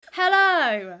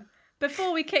So,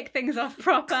 before we kick things off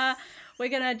proper, we're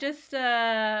going to just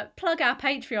plug our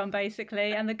Patreon,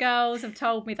 basically. And the girls have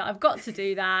told me that I've got to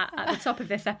do that at the top of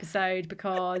this episode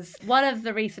because one of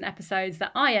the recent episodes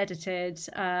that I edited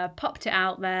popped it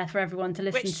out there for everyone to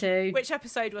listen to. Which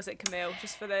episode was it, Camille?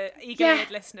 Just for the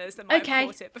eager-eared listeners that might have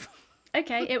caught it before.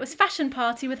 Okay, it was Fashion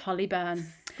Party with Holly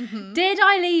Byrne. Mm-hmm. Did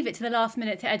I leave it to the last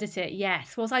minute to edit it?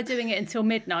 Yes. Was I doing it until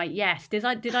midnight? Yes. Did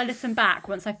I listen back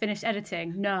once I finished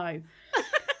editing? No.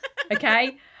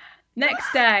 Okay.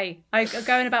 Next day, I go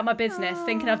going about my business,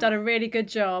 thinking I've done a really good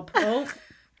job.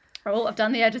 I've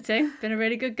done the editing, been a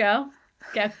really good girl.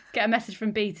 Get a message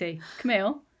from BT.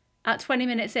 Camille, at 20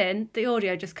 minutes in, the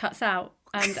audio just cuts out.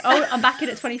 And I'm back in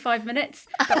at 25 minutes,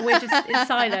 but it's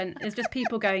silent. It's just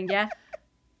people going, yeah.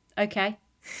 Okay.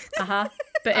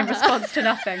 But in response to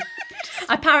nothing.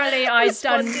 Apparently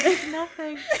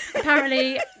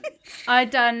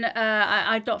I'd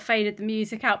not faded the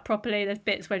music out properly. There's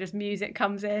bits where just music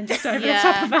comes in just over the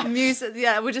top of us. Music,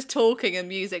 we're just talking and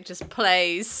music just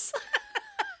plays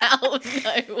out of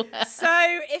nowhere.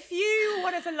 So if you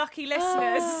one of the lucky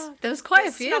listeners, there was quite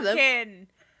a few of them.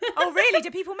 Oh really?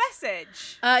 Did people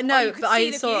message? No, but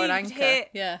I saw it on Anchor.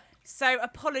 Yeah. So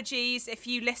apologies if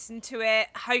you listen to it.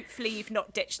 Hopefully you've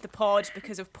not ditched the pod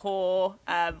because of poor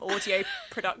audio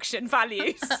production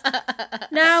values.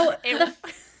 Now,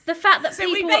 the fact that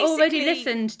people already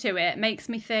listened to it makes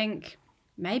me think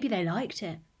maybe they liked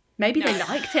it. Maybe they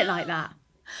liked it like that.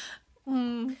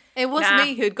 It was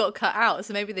me who'd got cut out,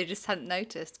 so maybe they just hadn't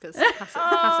noticed because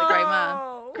classic grey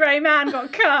man. Grey man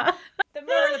got cut. The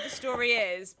moral of the story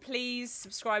is please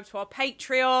subscribe to our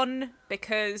Patreon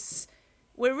because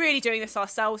we're really doing this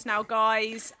ourselves now,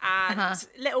 guys, and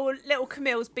little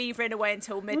Camille's beavering away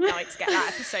until midnight to get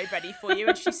that episode ready for you,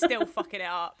 and she's still fucking it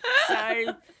up.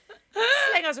 So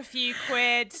sling us a few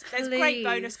quid. There's great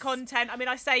bonus content. I mean,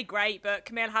 I say great, but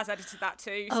Camille has edited that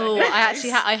too. So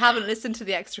I haven't listened to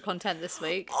the extra content this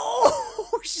week.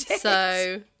 Oh, shit.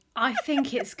 So I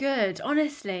think it's good,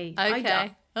 honestly.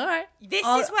 Okay. All right. This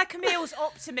is where Camille's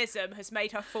optimism has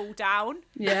made her fall down.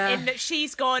 Yeah. In that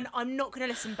she's gone, I'm not going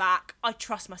to listen back. I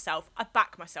trust myself. I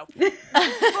back myself. Moral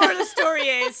of the story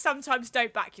is sometimes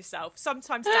don't back yourself.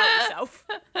 Sometimes doubt yourself.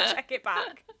 Check it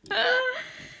back.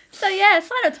 So yeah,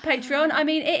 sign up to Patreon. I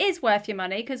mean, it is worth your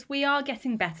money because we are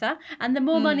getting better. And the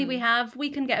more money we have, we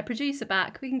can get a producer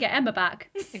back. We can get Emma back.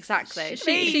 Exactly.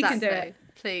 She can do it.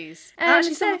 Please.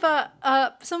 Actually,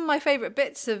 some of my favourite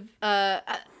bits of our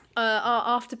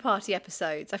after party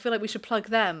episodes, I feel like we should plug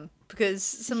them because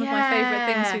some of my favourite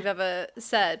things we've ever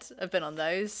said have been on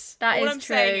those. That All is I'm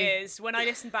true. saying is, when I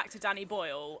listened back to Danny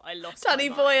Boyle, I lost Danny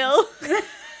my Boyle. mind.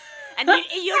 And you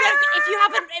don't, if you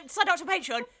haven't signed up to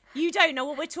Patreon, you don't know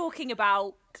what we're talking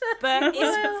about, but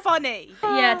it's funny.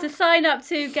 Yeah, to sign up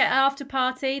to get After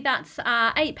Party, that's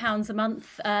 £8 a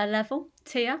month level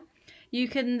tier. You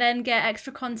can then get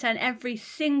extra content every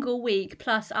single week,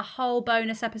 plus a whole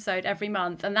bonus episode every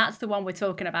month. And that's the one we're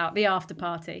talking about, the After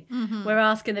Party. Mm-hmm. We're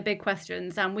asking the big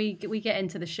questions and we get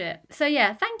into the shit. So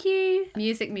yeah, thank you.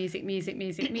 Music.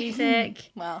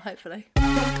 Well, hopefully.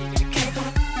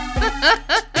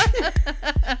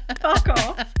 Fuck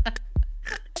off.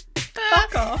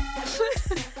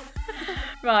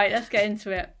 Right, let's get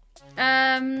into it.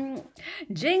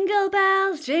 Jingle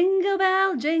bells, jingle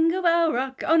bell, jingle bell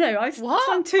rock. Oh no, I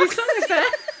sung two songs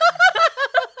there.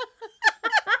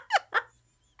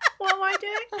 What am I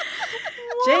doing?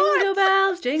 Jingle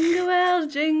bells,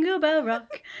 jingle bell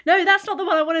rock. No, that's not the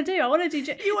one I want to do. I want to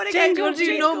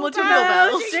do normal jingle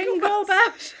bells. Jingle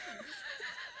bells.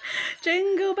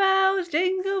 Jingle bells,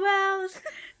 jingle bells.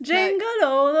 Jingle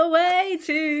all the way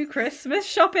to Christmas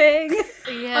shopping.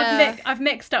 Yeah. I've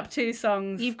mixed up two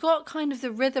songs. You've got kind of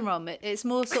the rhythm on it. It's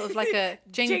more sort of like a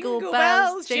jingle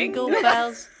bells, jingle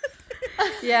bells.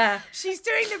 Yeah. She's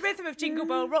doing the rhythm of Jingle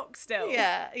Bell Rock still.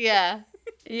 Yeah.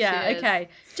 Okay.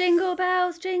 Jingle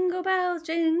bells,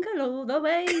 jingle all the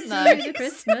way to the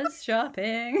Christmas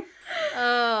shopping.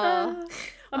 Oh.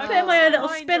 I'm putting my own little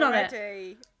spin on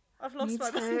it. I've lost my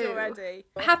mind already.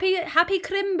 Happy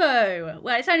Crimbo.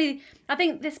 Well, it's only, I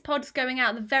think this pod's going out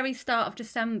at the very start of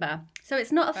December. So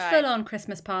it's not a full-on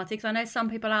Christmas party, because I know some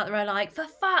people out there are like, for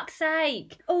fuck's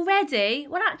sake, already?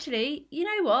 Well, actually, you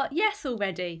know what? Yes,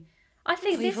 already. I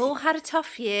think we've all had a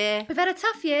tough year. We've had a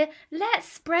tough year.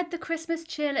 Let's spread the Christmas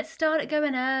cheer. Let's start it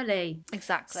going early.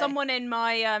 Exactly. Someone in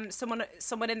my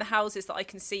someone in the houses that I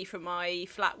can see from my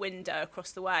flat window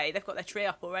across the way, they've got their tree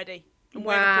up already. And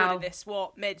we're recording this,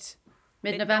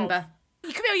 mid-November?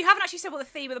 Camille, you haven't actually said what the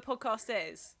theme of the podcast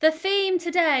is. The theme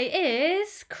today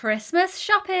is Christmas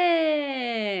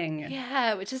shopping.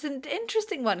 Yeah, which is an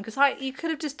interesting one because you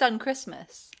could have just done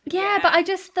Christmas. Yeah, but I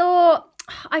just thought,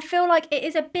 I feel like it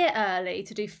is a bit early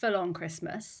to do full-on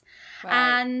Christmas. Right.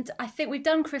 And I think we've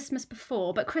done Christmas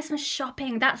before, but Christmas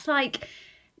shopping, that's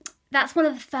one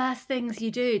of the first things you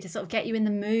do to sort of get you in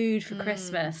the mood for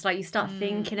Christmas. Like you start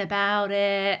thinking about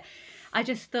it. I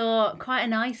just thought quite a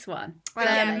nice one.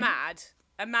 Yeah,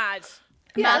 a mad.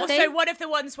 Yeah, Also, one of the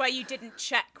ones where you didn't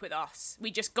check with us.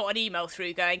 We just got an email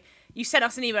through going, you sent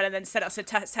us an email and then sent us a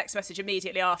text message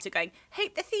immediately after going,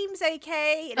 hope the theme's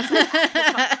okay. And it's like,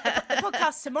 the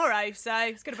podcast's tomorrow, so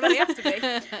it's going to bloody have to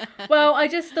be. Well, I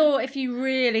just thought if you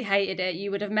really hated it, you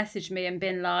would have messaged me and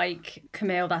been like,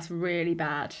 Camille, that's really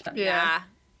bad. Yeah.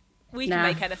 We can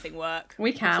make anything work.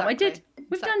 We can. Exactly.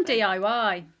 We've done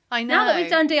DIY. I know. Now that we've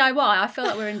done DIY, I feel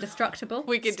like we're indestructible.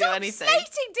 We could do anything. Stop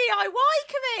slating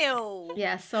DIY, Camille.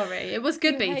 Yeah, sorry. It was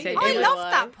good, BT. I DIY.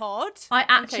 loved that pod. I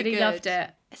actually good. loved it.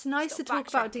 It's nice to Stop talk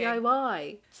about backtracking.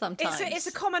 DIY sometimes. It's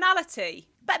a commonality.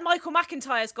 Bet Michael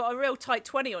McIntyre's got a real tight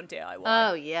 20 on DIY.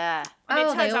 Oh, yeah. I mean, it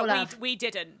they turns all out have. we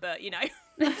didn't, but you know.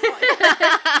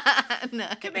 No.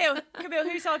 Camille,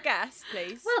 who's our guest,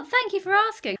 please? Well, thank you for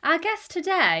asking. Our guest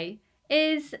today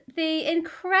is the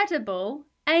incredible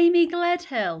Amy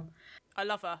Gledhill. I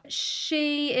love her.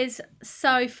 She is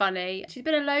so funny. She's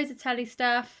been in loads of telly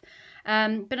stuff.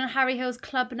 Been on Harry Hill's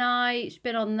Club Night. She's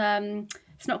been on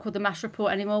it's not called the MASH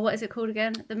Report anymore. What is it called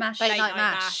again? The MASH Late Night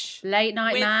Mash. Late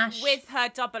Night Mash. With her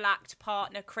double act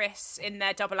partner Chris in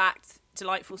their double act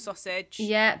Delightful Sausage.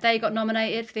 Yeah, they got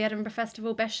nominated for the Edinburgh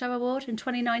Festival Best Show Award in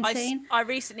 2019. I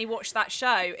recently watched that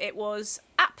show. It was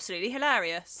absolutely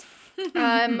hilarious.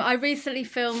 I recently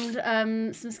filmed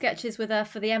some sketches with her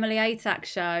for the Emily Atack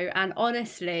show, and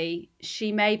honestly,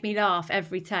 she made me laugh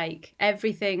every take.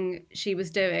 Everything she was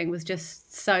doing was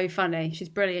just so funny. She's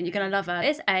brilliant. You're going to love her.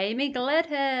 It's Amy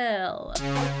Gledhill.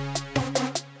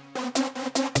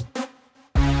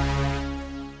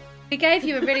 We gave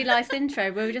you a really nice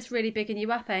intro. We were just really bigging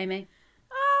you up, Amy.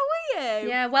 Oh, were you?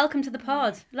 Yeah, welcome to the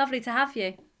pod. Lovely to have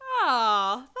you.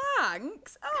 Oh,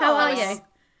 thanks. Oh. How are you?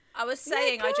 I was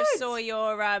saying, I just good. saw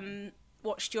your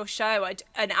watched your show at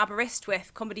an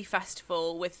Aberystwyth Comedy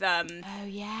Festival with Oh,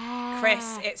 yeah.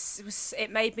 Chris.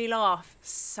 It made me laugh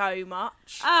so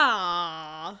much.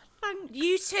 Oh, thanks.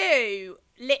 You two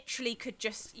literally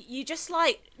you just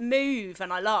like move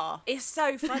and I laugh. It's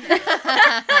so funny.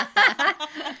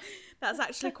 That's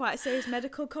actually quite a serious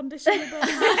medical condition.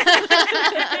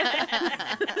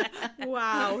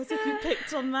 Wow, as if you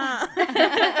picked on that.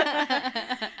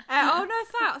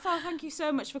 Thank you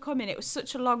so much for coming. It was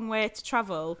such a long way to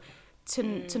travel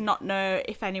to not know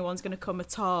if anyone's going to come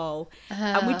at all.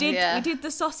 And we did the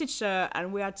sausage show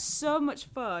and we had so much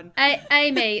fun.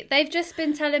 Amy, they've just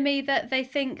been telling me that they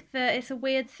think that it's a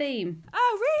weird theme.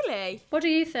 Oh, really? What do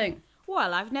you think?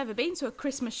 Well, I've never been to a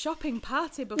Christmas shopping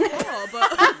party before,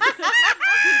 but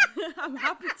I'm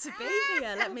happy to be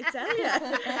here, let me tell you.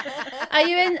 Are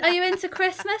you into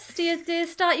Christmas? Do you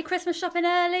start your Christmas shopping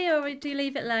early or do you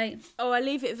leave it late? Oh, I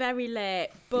leave it very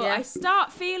late, but Yeah. I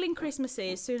start feeling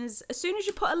Christmassy as soon as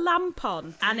you put a lamp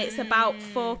on and it's about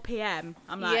 4 p.m.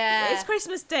 I'm like, Yeah. it's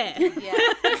Christmas Day. Yeah.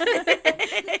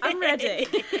 I'm ready.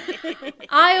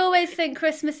 I always think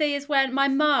Christmassy is when my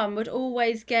mum would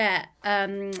always get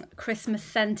Christmas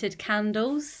scented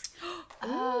candles.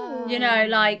 Oh. You know,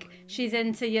 like she's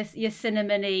into your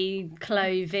cinnamony,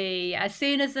 clovey. As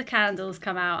soon as the candles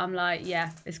come out, I'm like,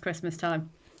 yeah, it's Christmas time.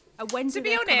 When do To be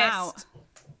they come out? honest,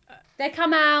 They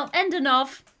come out end of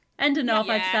Nov,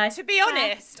 I'd say. to be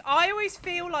honest, I always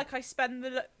feel like I spend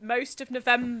the most of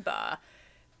November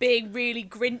being really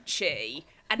grinchy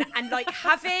and like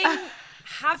having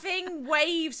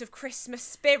waves of Christmas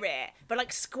spirit, but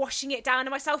like squashing it down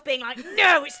to myself, being like,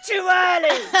 no, it's too early.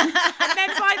 And then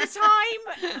by the time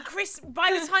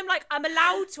like I'm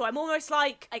allowed to, I'm almost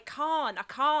like, I can't.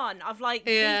 I've like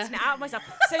beaten it out of myself.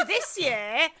 So this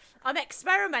year, I'm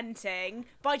experimenting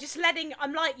by just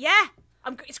I'm like, yeah,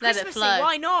 it's Let it Christmassy, flow.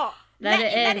 why not? Let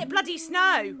it in. Let it bloody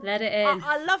snow. Let it in.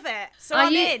 I love it. So I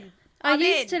I'm u- in. I I'm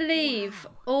used in. to leave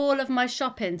all of my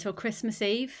shopping till Christmas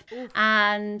Eve,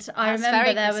 and I That's remember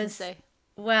very there Christmassy.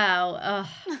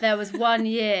 there was one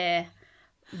year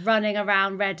running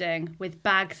around Reading with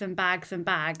bags and bags and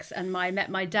bags, and I met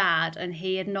my dad, and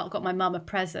he had not got my mum a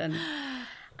present,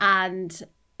 and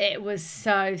it was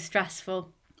so stressful.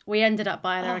 We ended up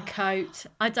buying her a coat.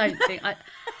 I don't think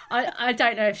I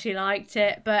don't know if she liked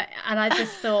it, and I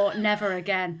just thought never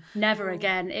again.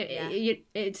 It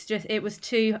was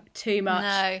too much.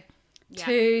 No.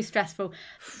 Too stressful.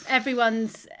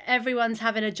 Everyone's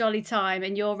having a jolly time,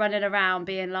 and you're running around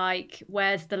being like,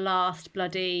 "Where's the last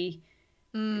bloody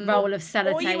roll of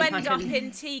sellotape?" Or you end up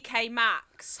in TK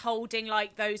Maxx holding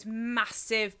like those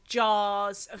massive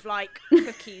jars of like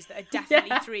cookies that are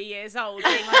definitely 3 years old.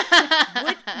 Being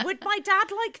like, would my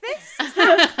dad like this?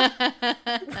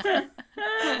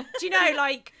 Do you know,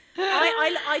 like,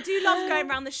 I do love going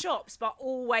around the shops, but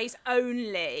always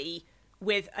only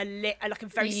with like a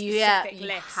very specific you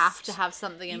list. have to have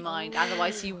something in mind,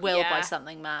 otherwise you will buy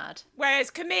something mad. Whereas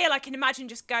Camille, I can imagine,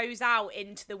 just goes out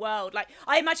into the world. Like,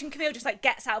 I imagine Camille just like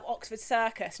gets out of Oxford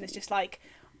Circus and is just like,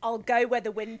 I'll go where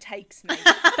the wind takes me.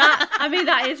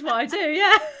 That is what I do,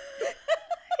 yeah.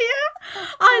 Yeah,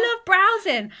 I love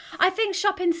browsing. I think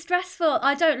shopping's stressful.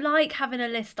 I don't like having a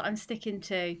list that I'm sticking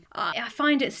to. I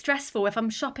find it stressful if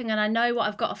I'm shopping and I know what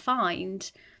I've got to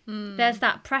find. There's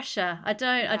that pressure. I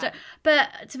don't.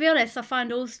 But to be honest, I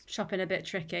find all shopping a bit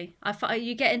tricky.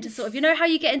 You get into sort of, you know how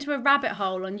you get into a rabbit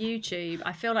hole on YouTube?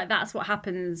 I feel like that's what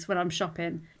happens when I'm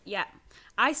shopping. Yeah.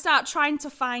 I start trying to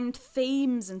find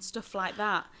themes and stuff like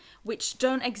that, which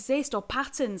don't exist, or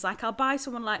patterns. Like, I'll buy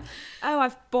someone like, oh,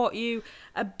 I've bought you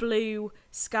a blue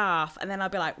scarf, and then I'll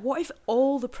be like, what if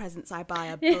all the presents I buy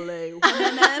are blue?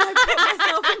 And then I put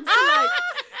myself into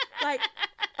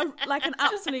like an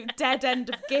absolute dead end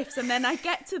of gifts, and then I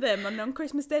get to them, and on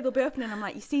Christmas Day they'll be opening, and I'm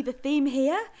like, you see, the theme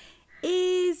here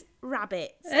is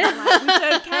rabbits. And I'm like, we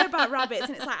don't care about rabbits.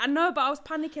 And it's like, I know, but I was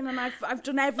panicking, and I've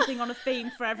done everything on a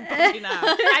theme for everybody now.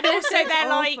 And also they're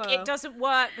like, it doesn't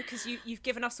work because you've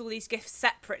given us all these gifts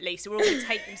separately, so we're all going to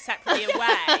take them separately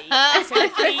away. So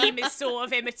the theme is sort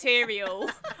of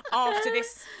immaterial after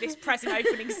this present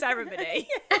opening ceremony.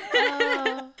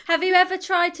 Have you ever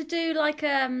tried to do like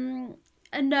a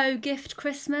no gift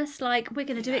Christmas? Like, we're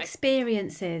going to do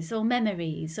experiences or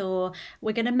memories, or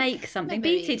we're going to make something.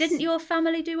 Memories. BT, didn't your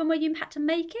family do one where you had to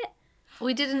make it?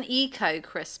 We did an eco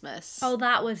Christmas. Oh,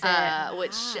 that was it.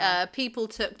 Which people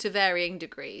took to varying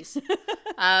degrees.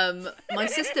 My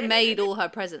sister made all her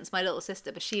presents, my little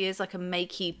sister, but she is like a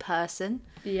makey person.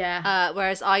 Yeah.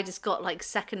 Whereas I just got like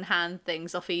secondhand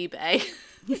things off eBay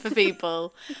for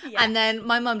people. And then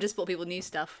my mum just bought people new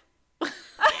stuff.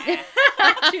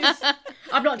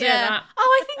 I'm not doing that.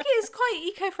 Oh, I think it is quite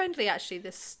eco-friendly, actually,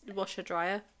 this washer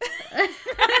dryer.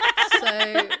 So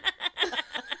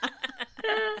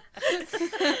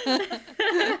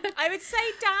I would say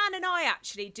Dan and I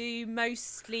actually do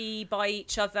mostly buy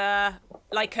each other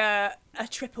like a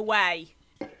trip away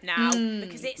now,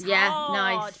 because it's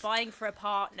hard buying for a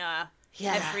partner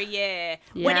every year.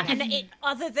 Yeah.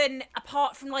 Other than,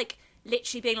 apart from like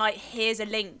literally being like, here's a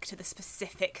link to the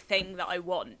specific thing that I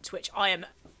want, which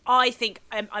I think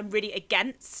I'm really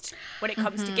against when it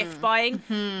comes to gift buying.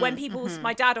 When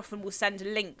my dad often will send a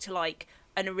link to like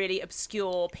a really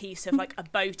obscure piece of like a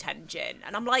boat engine,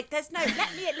 and I'm like, let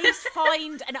me at least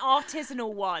find an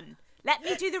artisanal one. Let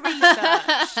me do the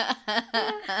research.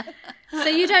 So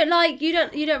you don't write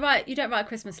a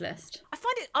Christmas list?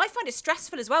 I find it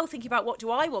stressful as well, thinking about what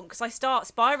do I want, because I start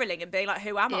spiralling and being like,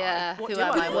 who am I? What do I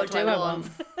want? What do I want?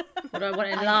 What do I want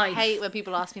in life? I hate when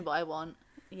people ask me what I want.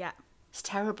 Yeah. It's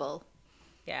terrible.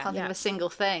 Yeah. Can't think of a single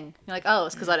thing. You're like, oh,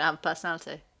 it's because I don't have a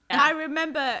personality. I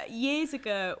remember years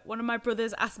ago, one of my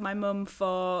brothers asked my mum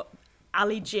for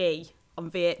Ali G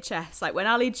on VHS, like when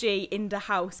Ali G In the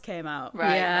House came out.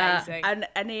 Right. Yeah. Amazing.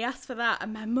 And he asked for that,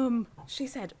 and my mum, she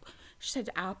said,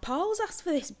 our Paul's asked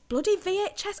for this bloody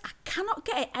VHS. I cannot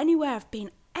get it anywhere. I've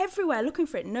been everywhere looking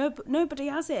for it. Nobody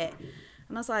has it.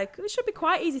 And I was like, it should be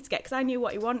quite easy to get, because I knew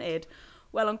what he wanted.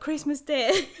 Well, on Christmas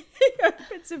Day, he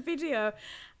opens a video,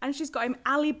 and she's got him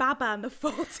Alibaba and the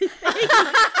 40 Thieves.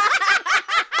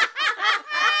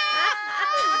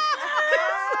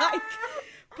 It's like,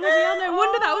 bloody hell, no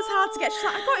wonder that was hard to get. She's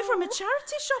like, I got it from a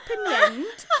charity shop in the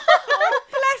end. Oh,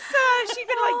 bless her. She'd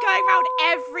been like going around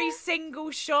every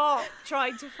single shop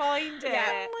trying to find it.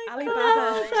 Yeah.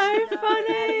 Alibaba. So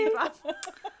funny.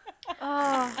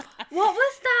 What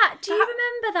was that? Do you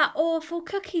remember that awful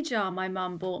cookie jar my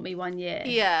mum bought me one year?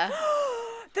 Yeah.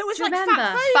 That was Do you like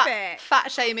remember? fat-phobic. Fat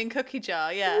shaming cookie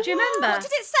jar, yeah. Do you remember? What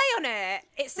did it say on it?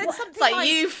 It said something It's like,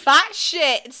 you fat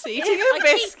shit, eating a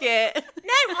biscuit.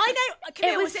 No, I know.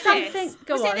 Camille, It was it something- This?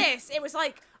 go was on. it this? It was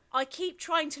like, I keep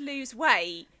trying to lose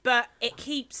weight, but it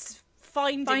keeps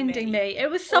finding me. It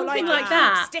was Or, something like it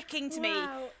that. keeps sticking to me.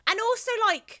 And also,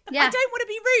 like, Yeah. I don't want to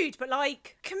be rude, but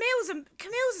like, Camille's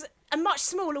a much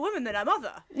smaller woman than her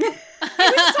mother. It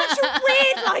was such a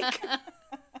weird, like.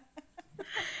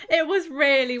 It was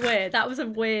really weird. That was a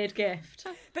weird gift.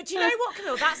 But do you know what,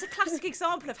 Camille? That's a classic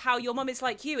example of how your mum is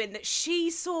like you, in that she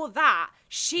saw that,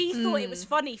 she thought it was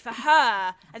funny for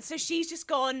her, and so she's just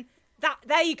gone, that,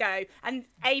 there you go. And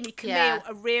Amy, Camille,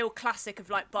 a real classic of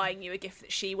like buying you a gift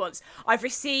that she wants. I've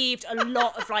received a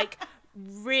lot of like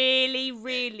really,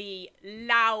 really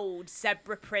loud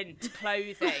zebra print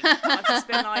clothing. I've just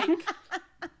been like,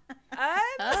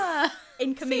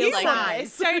 in Camille's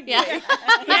eyes. don't you? Yeah.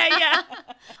 yeah.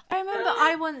 I remember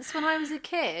when I was a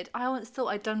kid, I once thought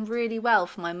I'd done really well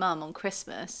for my mum on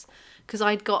Christmas because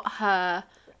I'd got her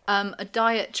a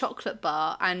diet chocolate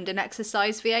bar and an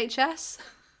exercise VHS.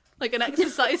 Like an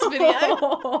exercise video,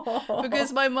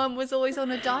 because my mum was always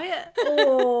on a diet.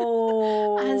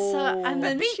 And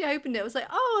then she opened it. It was like,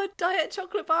 oh, a diet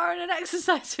chocolate bar and an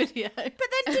exercise video. But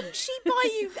then didn't she buy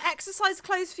you exercise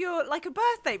clothes for your like a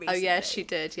birthday recently? Oh yeah, she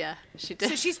did. Yeah, she did.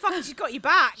 So she's got you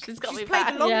back. She's got me played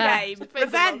back. the long game. She played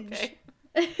the long Revenge. game.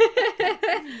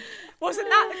 Wasn't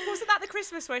that the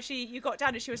Christmas where you got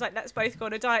down and she was like, let's both go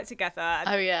on a diet together? And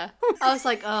Oh yeah. I was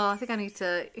like, oh, I think I need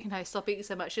to, stop eating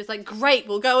so much. She was like, great,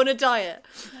 we'll go on a diet.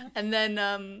 And then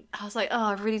I was like, oh,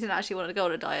 I really didn't actually want to go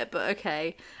on a diet, but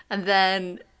okay. And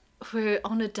then we're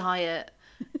on a diet,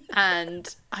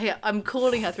 and I'm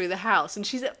calling her through the house, and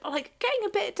she's like getting a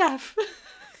bit deaf.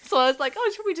 So I was like, oh,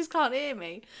 she probably just can't hear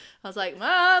me. I was like,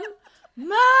 Mum.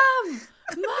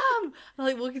 I'm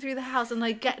like walking through the house, and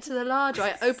I get to the larder.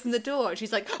 I open the door, and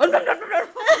she's like, oh, no.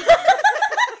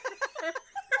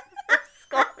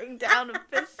 Scoring down a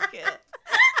biscuit.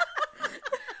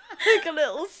 Like a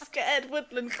little scared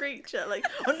woodland creature, like,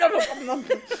 oh, no.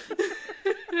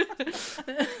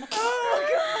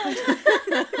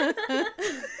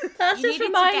 That's You just needed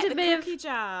reminded to get me the of. cookie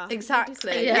jar.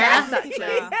 Exactly. Yeah. Exactly.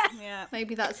 Yeah.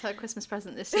 Maybe that's her Christmas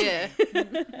present this year.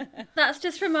 That's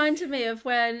just reminded me of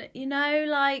when,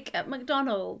 like at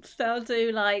McDonald's, they'll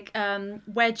do like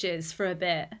wedges for a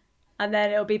bit, and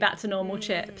then it'll be back to normal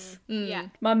chips. Yeah.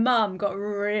 My mum got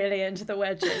really into the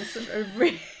wedges.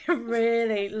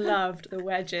 Really loved the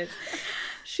wedges.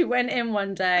 She went in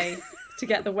one day to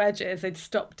get the wedges. They'd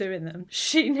stopped doing them.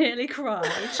 She nearly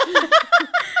cried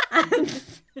and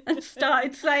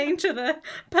started saying to the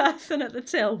person at the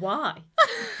till, why?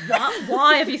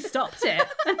 Why have you stopped it?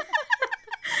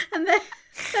 And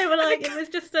they were like, it was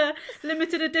just a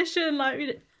limited edition.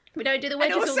 Like, we don't do the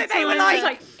wedges and all also the they time. were It's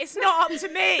like, it's not up to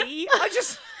me. I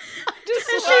just work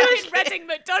was- in Reading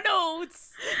McDonald's.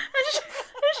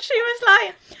 And she was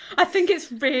like, I think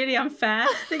it's really unfair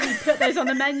that you put those on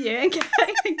the menu and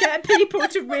get people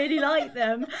to really like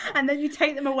them, and then you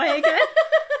take them away again.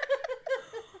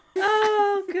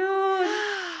 Oh, God.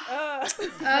 That's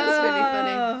really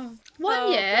funny.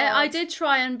 One year, I did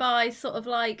try and buy sort of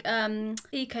like,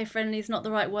 eco-friendly is not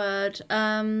the right word.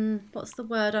 What's the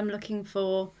word I'm looking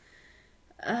for?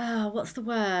 What's the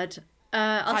word?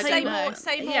 I'll I say don't know. more.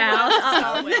 Say more. Yeah, words to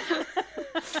start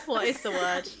with. What is the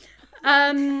word?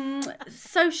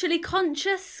 Socially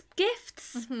conscious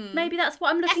gifts. Maybe that's what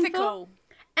I'm looking for.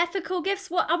 Ethical gifts.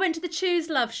 I went to the Choose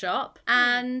Love shop,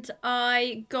 and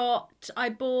I bought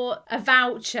a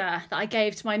voucher that I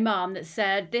gave to my mum that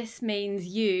said, this means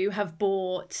you have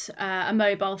bought a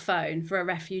mobile phone for a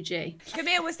refugee.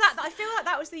 Camille, was that? I feel like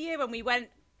that was the year when we went.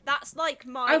 That's like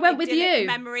my I went with idyllic you.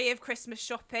 memory of Christmas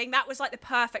shopping. That was like the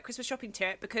perfect Christmas shopping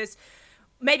trip, because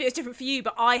maybe it was different for you,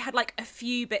 but I had like a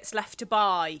few bits left to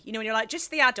buy. You know, when you're like, just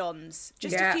the add-ons,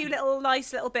 just Yeah. a few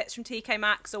nice little bits from TK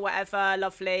Maxx or whatever,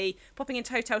 lovely, popping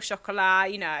into Hotel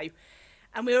Chocolat,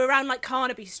 And we were around like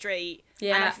Carnaby Street.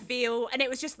 Yeah. And it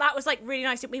was just, that was like really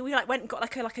nice. We like went and got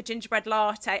like a gingerbread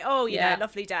latte. Oh, Yeah.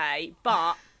 lovely day.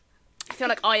 But I feel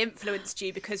like I influenced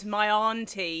you because my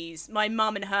aunties, my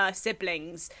mum and her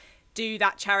siblings do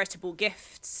that charitable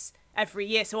gifts every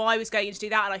year. So I was going in to do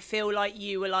that, and I feel like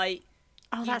you were like,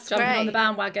 Oh, that's Jumping great. on the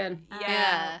bandwagon.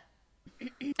 Yeah.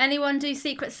 Anyone do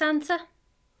Secret Santa?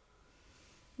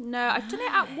 No, I've done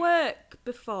it at work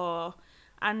before,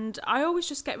 and I always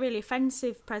just get really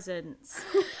offensive presents.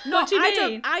 What do you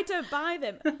mean? I don't buy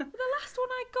them. The last one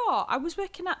I got, I was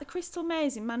working at the Crystal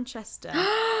Maze in Manchester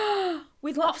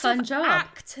with What a lots fun of job.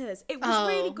 actors. It was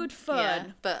really good fun. Yeah,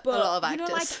 but a lot of you know,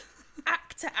 like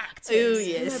actors. actors. Ooh,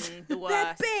 yes. the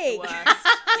worst. big. The worst.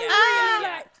 Yeah.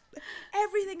 Like,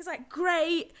 everything's like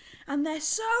great, and they're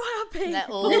so happy. They're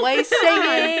always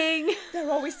singing.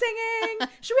 They're always singing.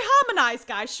 Should we harmonise,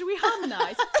 guys? Should we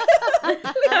harmonise?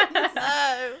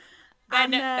 Oh.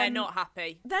 They're not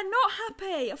happy. They're not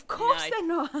happy. Of course No. they're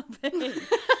not happy.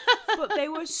 But they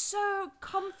were so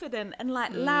confident and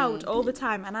like loud all the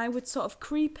time, and I would sort of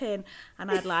creep in, and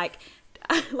I'd like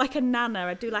a nana,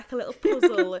 I'd do like a little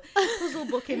puzzle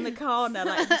book in the corner,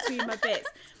 like between my bits.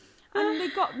 And they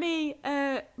got me,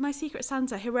 my Secret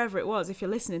Santa, whoever it was, if you're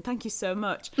listening, thank you so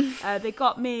much. They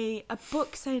got me a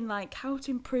book saying, like, how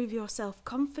to improve your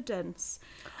self-confidence.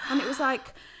 And it was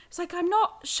like, I'm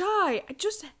not shy, I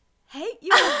just hate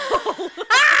you.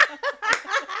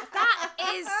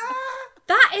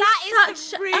 That is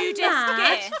such the rudest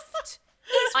mad gift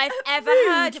I've ever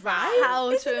heard about.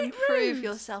 How to improve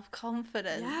your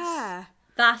self-confidence. Yeah.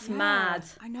 That's mad.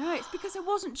 I know, it's because I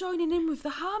wasn't joining in with the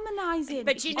harmonising.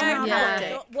 But you know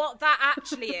Yeah. what that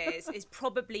actually is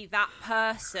probably that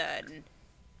person.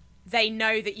 They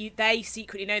know that they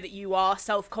secretly know that you are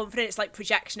self-confident. It's like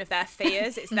projection of their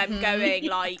fears. It's them going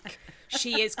like,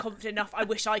 she is confident enough. I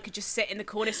wish I could just sit in the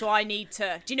corner, so I need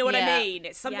to. Do you know what I mean?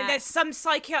 It's something. Yeah. There's some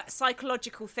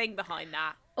psychological thing behind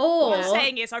that. Or What I'm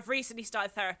saying is, I've recently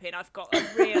started therapy and I've got a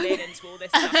real in into all this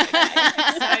stuff. Okay?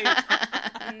 So,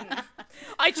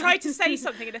 I tried to say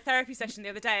something in a therapy session the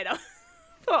other day, and I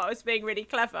thought I was being really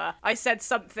clever. I said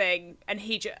something, and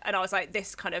and I was like,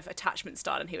 this kind of attachment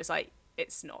style, and he was like,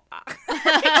 it's not that. He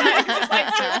was like,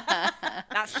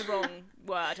 that's the wrong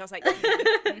word. I was like,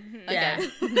 yeah.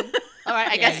 All right,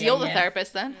 I guess you're the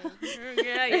therapist then.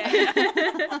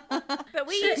 yeah. But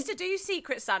we used to do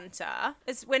Secret Santa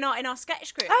as we're not in our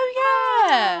sketch group. Oh,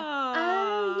 yeah.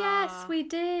 Oh yes, we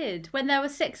did. When there were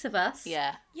 6 of us.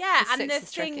 Yeah. Yeah, The and the six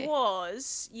is thing tricky.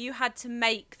 was, you had to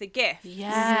make the gift.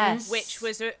 Yes. Which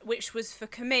was for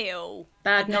Camille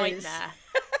Bad a news. nightmare.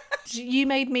 You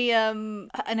made me an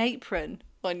apron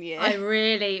one year. I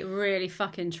really, really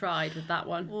fucking tried with that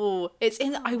one. Oh, it's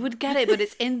in. I would get it, but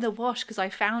it's in the wash because I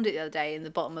found it the other day in the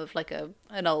bottom of like an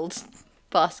old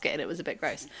basket, and it was a bit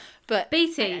gross. But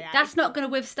BT, that's not going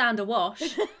to withstand a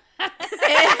wash. Those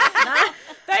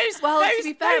to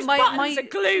be fair, my buttons are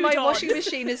glued on. washing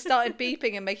machine has started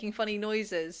beeping and making funny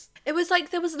noises. It was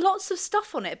like there was lots of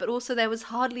stuff on it, but also there was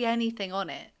hardly anything on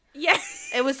it. Yeah.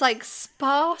 It was like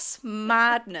sparse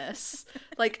madness,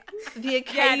 like the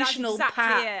occasional exactly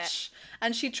patch.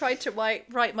 And she tried to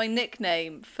write my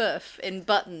nickname, Fuff, in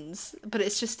buttons, but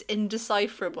it's just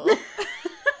indecipherable.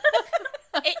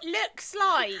 It looks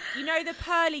like, you know, the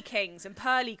Pearly Kings and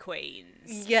Pearly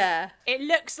Queens. Yeah. It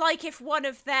looks like if one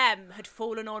of them had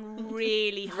fallen on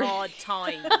really hard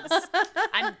times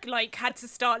and like had to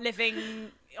start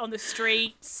living on the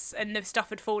streets and the stuff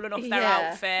had fallen off their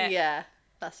outfit. Yeah,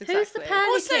 that's exactly Who's the Pearly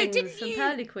Also, Kings didn't and you-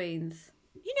 Pearly Queens?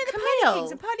 You know the Camille. Pearly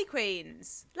Kings and Pearly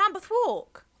Queens. Lambeth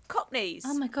Walk. Cockneys.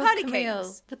 Oh my God, Pearly Camille.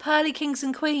 Kings. The Pearly Kings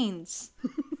and Queens.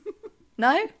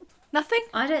 No? Nothing?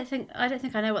 I don't think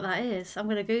I know what that is. I'm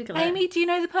going to Google it. Amy, do you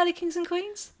know the Pearly Kings and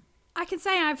Queens? I can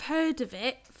say I've heard of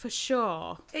it for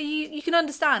sure. You can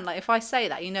understand, like, if I say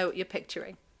that, you know what you're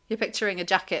picturing. You're picturing a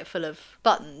jacket full of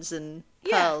buttons and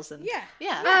pearls and... yeah.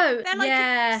 Yeah. Oh, They're like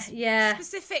yeah.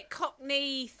 Specific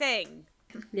Cockney thing.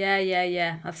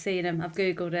 Yeah. I've seen them. I've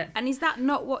Googled it. And is that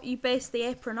not what you base the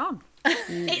apron on? That's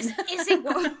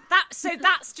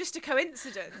just a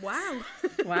coincidence. Wow.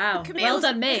 Wow. Camille's- Well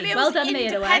done me. Camille's Well done me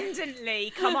in a way.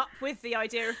 independently come up with the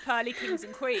idea of Pearly Kings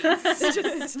and Queens.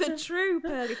 The true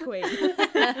Pearly Queen.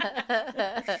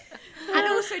 And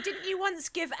also, didn't you once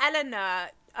give Eleanor,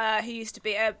 who used to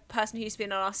be a person who used to be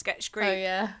in our sketch group, Oh,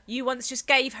 yeah. you once just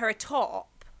gave her a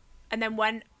top and then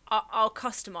went, I'll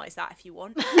customise that if you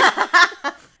want.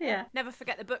 Yeah. Never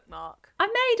forget the bookmark. I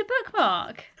made a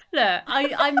bookmark. Look,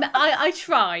 I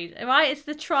tried. All right, it's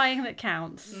the trying that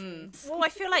counts. Well, I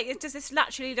feel like, does this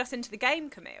naturally lead us into the game,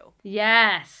 Camille?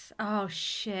 Yes. Oh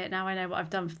shit! Now I know what I've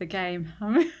done for the game.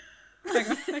 Hang on.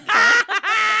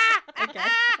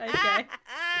 Okay.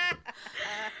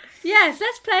 Yes,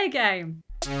 let's play a game.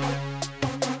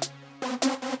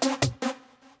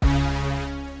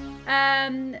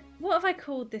 What have I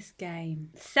called this game?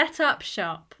 Set up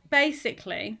shop.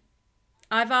 Basically,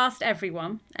 I've asked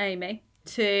everyone, Amy,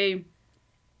 to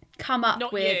come up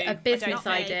Not with you. a business Not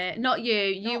me. idea. Not you.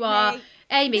 You Not are me.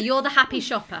 Amy. You're the happy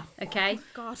shopper. Okay.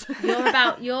 God.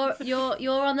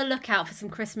 You're on the lookout for some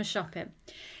Christmas shopping.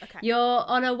 Okay. You're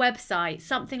on a website,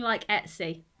 something like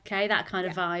Etsy. Okay, that kind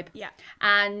of vibe. Yeah.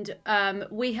 And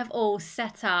we have all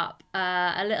set up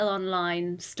a little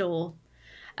online store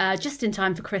just in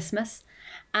time for Christmas.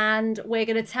 And we're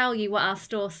going to tell you what our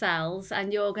store sells,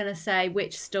 and you're going to say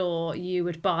which store you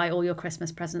would buy all your Christmas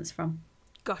presents from.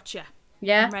 Gotcha.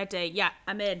 Yeah? I'm ready. Yeah,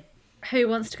 I'm in. Who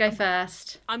wants to go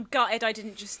first? I'm gutted I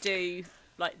didn't just do,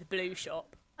 like, the blue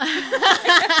shop.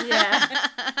 Yeah.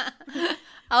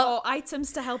 Or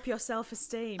items to help your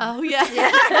self-esteem. Oh,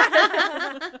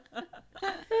 yeah.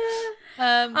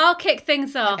 I'll kick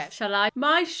things off, Okay. shall I?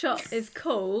 My shop is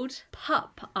called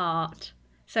Pup Art.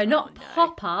 So not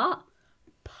pop art,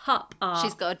 pup art.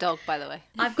 She's got a dog, by the way.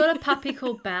 I've got a puppy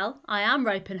called Belle. I am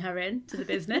roping her in to the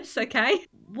business, okay?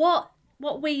 What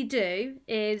we do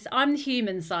is, I'm the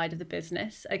human side of the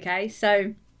business, okay?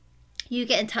 So you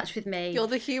get in touch with me. You're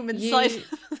the human side.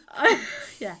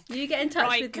 Yeah, you get in touch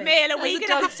Right, with me. Camille, are we There's a going to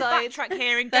dog have side. to backtrack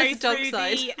here and There's go a dog through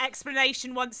side. the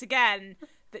explanation once again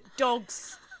that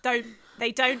dogs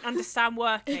don't understand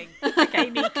working?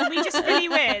 Amy, can we just fill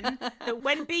you in that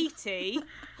when Beatty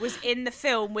was in the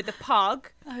film with the pug,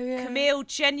 Camille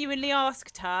genuinely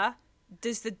asked her,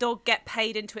 does the dog get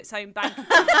paid into its own bank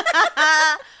account?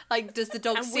 Like, does the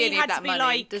dog And see we any had of that to be money?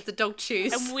 like- Does the dog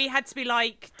choose? And we had to be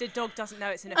like, the dog doesn't know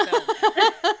it's in a film.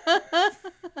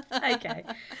 Okay.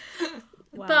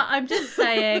 But I'm just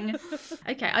saying,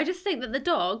 okay, I just think that the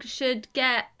dog should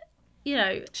get,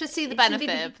 should see the it should be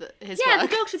benefit of his yeah, work.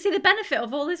 the dog should see the benefit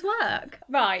of all his work.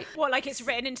 Right. What, like it's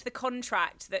written into the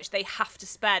contract that they have to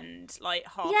spend like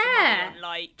half the Yeah. money on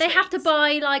like They have to treats?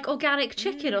 buy like organic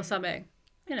chicken or something,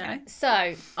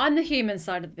 So I'm the human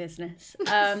side of the business.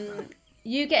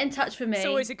 You get in touch with me. It's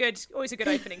always a good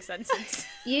opening sentence.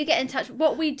 You get in touch.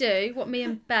 What me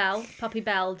and Belle, Puppy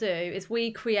Belle, do is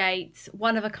we create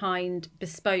one of a kind,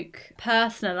 bespoke,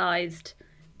 personalised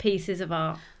pieces of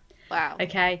art. Wow.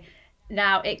 Okay.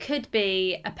 Now, it could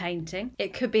be a painting,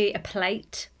 it could be a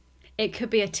plate, it could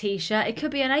be a t-shirt, it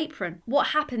could be an apron. What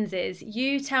happens is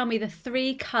you tell me the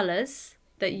 3 colours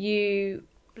that you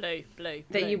Blue.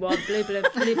 want, blue,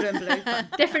 and blue. Fine.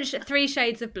 Different 3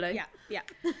 shades of blue. Yeah.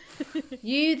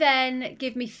 You then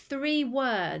give me 3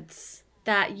 words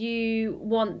that you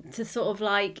want to sort of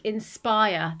like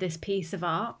inspire this piece of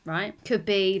art, right? Could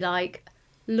be like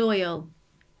loyal,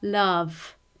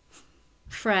 love,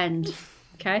 friend.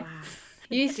 Okay. Wow.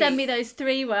 You send me those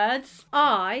 3 words.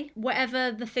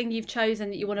 Whatever the thing you've chosen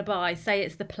that you want to buy, say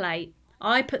it's the plate.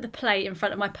 I put the plate in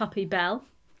front of my puppy Belle.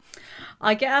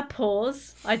 I get her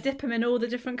paws. I dip them in all the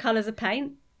different colours of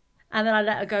paint. And then I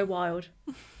let her go wild.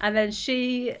 And then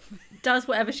she does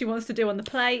whatever she wants to do on the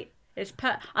plate. It's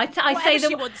I say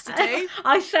she wants to do.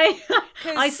 I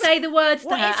say the words to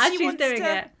What her if as she she's wants doing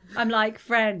to- it. I'm like,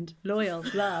 friend, loyal,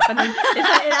 love. And then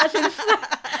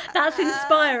that's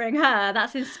inspiring her.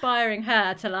 That's inspiring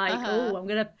her to like, oh, I'm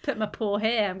going to put my paw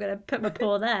here. I'm going to put my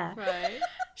paw there. Right.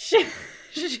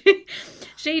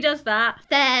 She does that.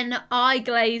 Then I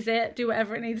glaze it, do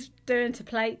whatever it needs doing to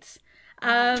plates.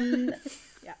 Send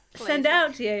it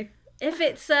out to you. If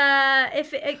it's the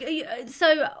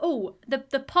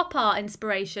pop art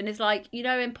inspiration is like,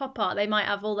 in pop art they might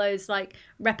have all those like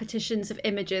repetitions of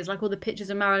images, like all the pictures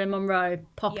of Marilyn Monroe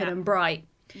popping and bright.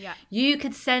 Yeah. You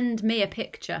could send me a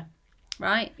picture,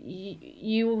 right?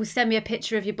 You will send me a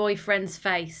picture of your boyfriend's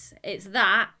face. It's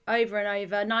that over and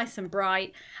over, nice and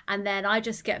bright, and then I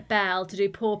just get Belle to do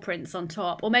paw prints on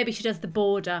top, or maybe she does the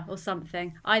border or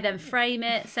something. I then frame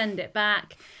it, send it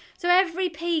back. So every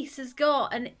piece has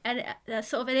got a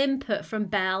sort of an input from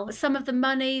Belle. Some of the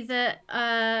money that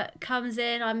comes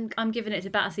in, I'm giving it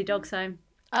to Battersea Dogs Home.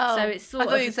 Oh, So it's sort I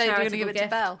thought of you a said you were going to give charitable it to gift.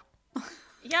 Belle.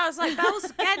 Yeah, I was like, Belle's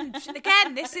again.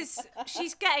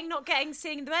 She's not getting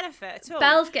seeing the benefit at all.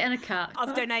 Belle's getting a cut.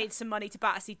 I've donated some money to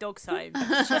Battersea Dogs Home.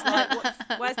 She's like,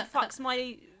 where's the fuck's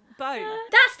my boat?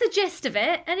 That's the gist of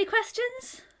it. Any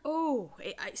questions? Oh,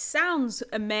 it sounds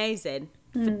amazing.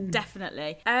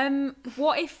 Definitely.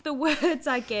 What if the words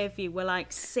I gave you were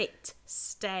like sit,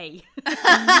 stay,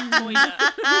 toilet,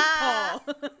 paw?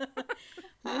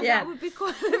 Yeah. That would be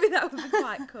quite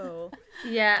cool.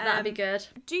 Yeah, that'd be good.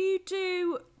 Do you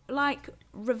do like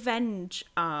revenge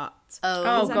art?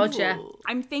 Oh, God, yeah.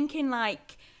 I'm thinking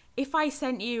like if I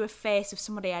sent you a face of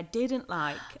somebody I didn't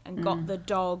like and got the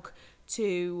dog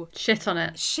to Shit on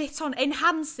it.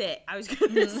 enhance it. I was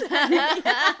going to say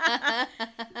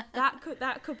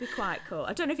that could be quite cool.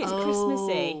 I don't know if it's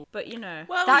Christmassy, but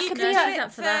Well, That you could could be do a-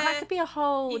 it for That could be a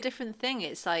whole different thing.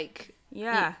 It's like,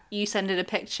 yeah. you send in a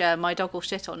picture, my dog will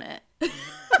shit on it.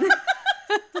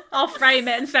 I'll frame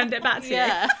it and send it back to you.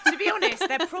 Yeah. To be honest,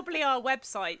 there probably are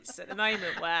websites at the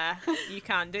moment where you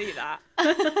can do that.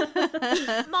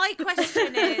 My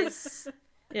question is,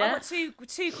 Yeah. I've got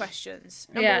two questions.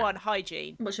 Number Yeah. 1,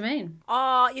 hygiene. What do you mean?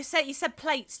 You said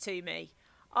plates to me.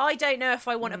 I don't know if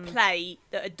I want a plate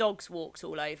that a dog's walked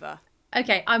all over.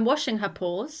 Okay, I'm washing her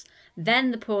paws.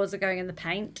 Then the paws are going in the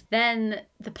paint. Then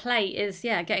the plate is,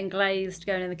 getting glazed,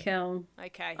 going in the kiln.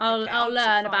 Okay. I'll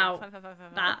learn fine, about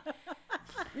fine. that.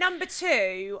 Number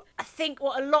 2, I think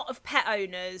what a lot of pet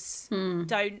owners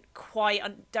don't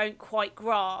quite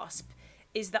grasp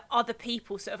is that other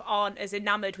people sort of aren't as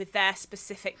enamoured with their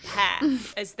specific pet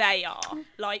as they are.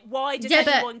 Like, why does Yeah,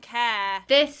 but anyone care?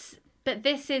 This but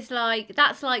this is like,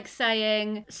 that's like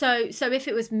saying, so if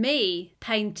it was me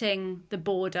painting the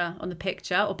border on the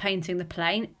picture or painting the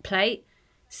plate,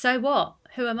 so what?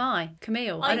 Who am I?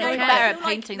 Camille. I don't know, care. better at I feel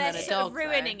painting like than a they're sort dog, of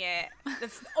ruining though.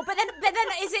 it. But then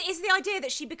is the idea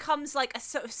that she becomes like a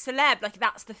sort of celeb? Like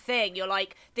that's the thing. You're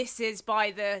like, this is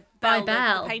by By Belle,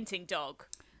 Belle. the painting dog.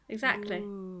 Exactly.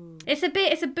 Ooh. It's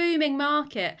a booming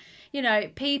market. You know,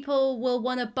 people will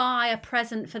want to buy a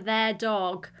present for their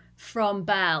dog from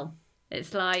Belle.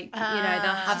 It's like, they'll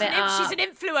have it up. She's an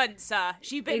influencer.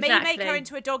 You make Exactly. her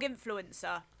into a dog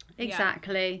influencer.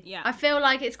 Exactly. Yeah. I feel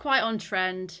like it's quite on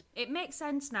trend. It makes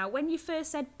sense now. When you first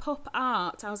said pup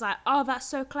art, I was like, oh, that's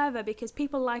so clever because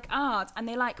people like art and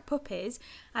they like puppies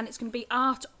and it's going to be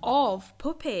art of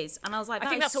puppies. And I was like, I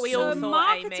think is that's what we so all thought,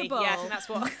 marketable. Amy. Yeah, I think that's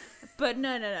what. But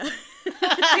no. This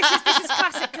is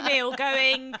classic Camille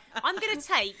going, I'm going to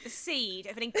take the seed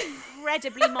of an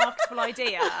incredibly marketable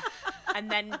idea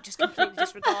and then just completely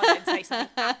disregard it and say something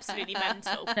absolutely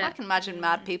mental. I can imagine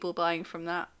mad people buying from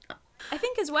that. I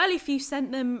think as well, if you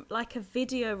sent them like a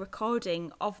video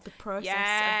recording of the process of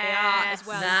the art as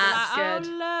well, That's they'd be like,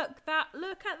 good. oh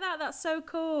look at that, that's so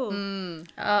cool.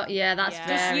 Oh, yeah, that's Yeah.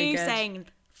 Just very you good. saying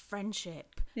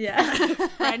friendship, Yeah.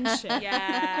 friendship.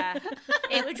 Yeah,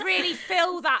 it would really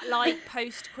fill that like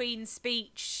post-Queen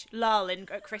speech lull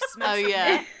at Christmas. Oh, wouldn't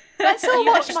yeah. it? Let's all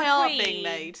You watch watch my the art Queen. being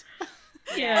made.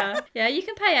 Yeah. Yeah, you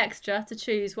can pay extra to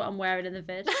choose what I'm wearing in the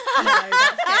vid. No,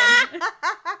 that's good.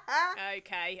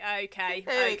 Okay.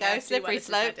 Here we go, I see where slippery this is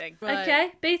slope. heading. Right.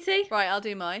 Okay, BT? Right, I'll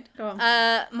do mine. Go on.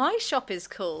 My shop is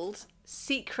called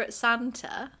Secret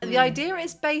Santa. The idea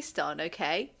is based on,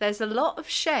 there's a lot of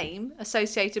shame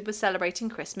associated with celebrating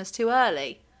Christmas too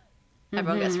early.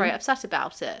 Everyone gets very upset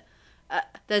about it.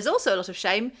 There's also a lot of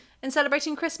shame in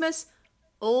celebrating Christmas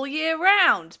all year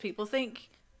round. People think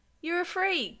you're a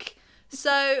freak.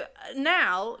 So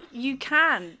now you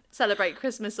can celebrate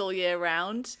Christmas all year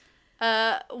round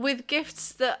with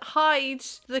gifts that hide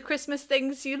the Christmas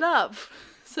things you love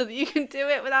so that you can do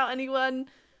it without anyone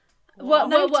What?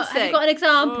 Have you got an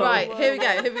example? Right, here we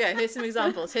go. Here's some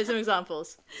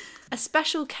examples. A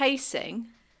special casing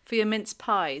for your mince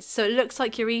pies. So it looks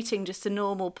like you're eating just a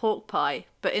normal pork pie,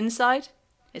 but inside,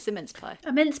 it's a mince pie.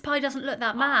 A mince pie doesn't look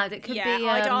that mad. It could Yeah, be.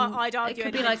 I'd argue it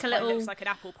could a be like a mince pie little. looks like an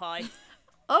apple pie.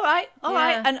 All right.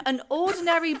 Yeah. An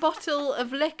ordinary bottle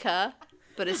of liquor,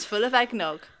 but it's full of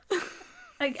eggnog.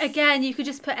 Again, you could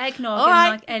just put eggnog All in right,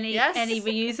 like any yes.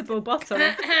 reusable bottle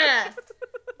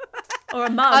or a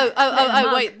mug.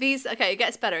 Oh, wait. These. Okay, it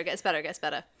gets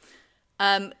better.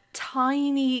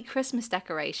 Tiny Christmas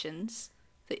decorations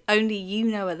that only you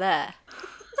know are there.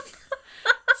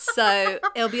 So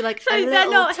it'll be like So a they're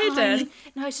little not tiny, hidden?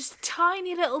 No, it's just a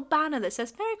tiny little banner that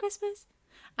says Merry Christmas.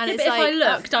 And Yeah, it's but like, if I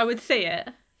looked, I would see it.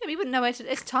 yeah, we wouldn't know where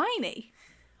to. It's tiny.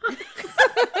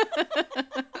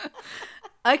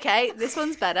 Okay, this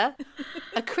one's better.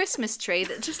 A Christmas tree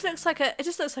that just looks like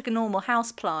a normal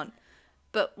house plant.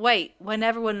 But wait, when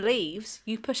everyone leaves,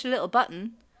 you push a little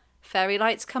button, fairy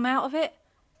lights come out of it,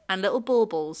 and little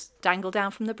baubles dangle down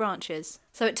from the branches.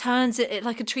 So it turns it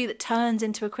like a tree that turns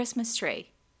into a Christmas tree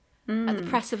at the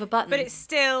press of a button. But it's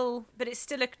still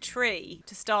a tree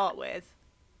to start with.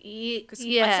 Because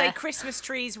yeah. I'd say Christmas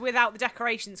trees without the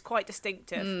decorations quite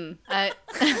distinctive.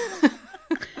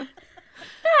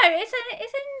 No, it's an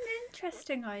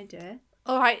interesting idea.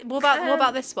 All right. What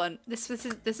about this one? This is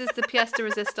the pièce de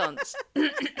résistance.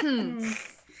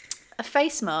 A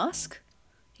face mask,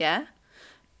 yeah,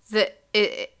 that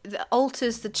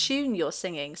alters the tune you're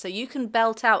singing, so you can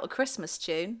belt out a Christmas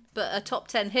tune, but a top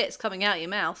 10 hits coming out your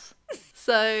mouth,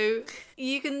 so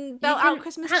you can belt out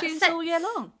Christmas tunes all year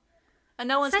long, and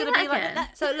no one's say gonna be that like again.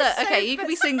 that. So look, okay, you could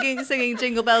be singing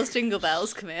Jingle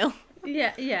Bells, Camille,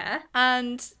 Yeah.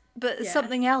 but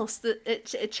something else that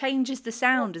it changes the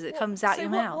sound as it comes out So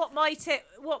your what, mouth.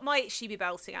 what might she be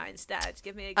belting out instead?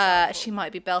 Give me an example. She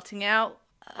might be belting out.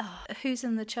 Who's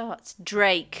in the charts?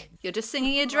 Drake. You're just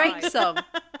singing a Drake Right. song.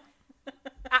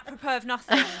 Apropos of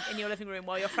nothing in your living room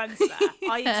while your friends are there.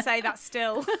 I'd say that's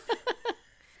still.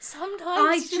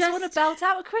 Sometimes you just want to belt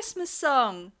out a Christmas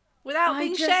song without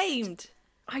being shamed.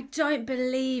 I don't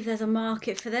believe there's a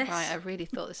market for this. Right, I really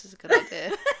thought this was a good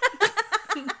idea.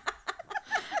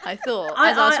 I thought,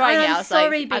 as I was writing it, am I was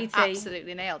sorry, like, I've BT.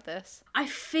 absolutely nailed this. I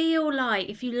feel like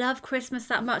if you love Christmas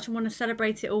that much and want to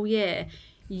celebrate it all year,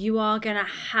 you are going to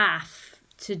have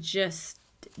to just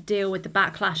deal with the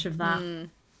backlash of that.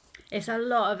 It's a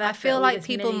lot of effort. I feel all like this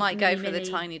people mini- might go mini- for the mini-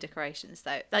 tiny decorations,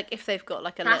 though. Like, if they've got,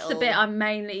 like, a That's little... the bit I'm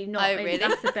mainly not... Oh, really?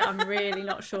 That's the bit I'm really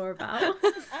not sure about.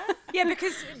 Yeah,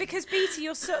 because BT,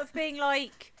 you're sort of being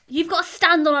like, You've got to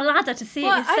stand on a ladder to see it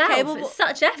yourself. It's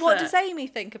such effort. What does Amy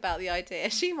think about the idea?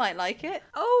 She might like it.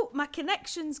 Oh, my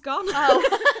connection's gone.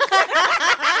 Oh.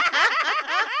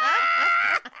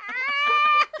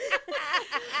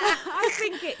 I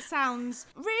think it sounds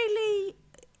really.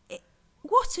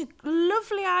 What a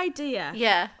lovely idea.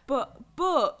 Yeah. But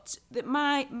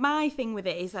my thing with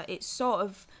it is that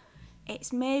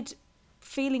it's made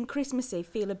feeling Christmassy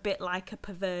feel a bit like a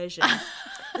perversion.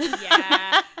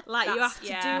 Yeah. Like you have to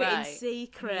do it in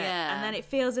secret, and then it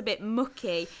feels a bit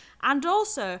mucky. And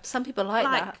also, some people like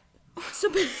that.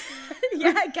 Some,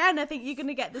 again, I think you're going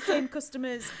to get the same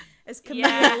customers as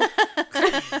Camille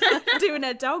doing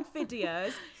her dog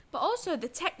videos. But also the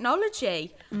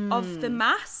technology of the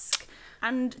mask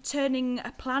and turning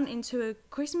a plant into a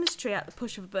Christmas tree at the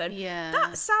push of a button. Yeah.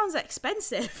 That sounds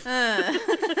expensive.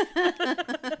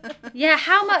 Yeah,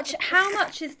 how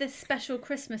much is this special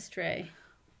Christmas tree?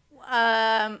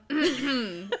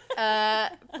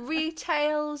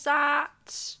 Retails at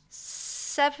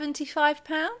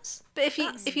 £75. But if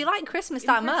you like Christmas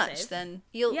that much, then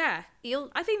you'll. I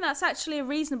think that's actually a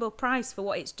reasonable price for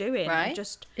what it's doing. Right.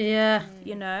 Just Yeah.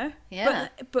 you know. Yeah.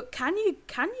 But can you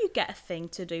get a thing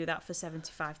to do that for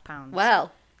 £75?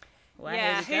 Well.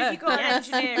 Yeah, who have you got in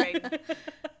engineering?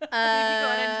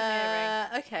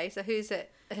 Okay, so who's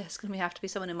it? It's going to have to be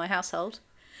someone in my household.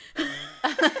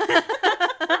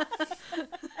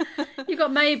 You've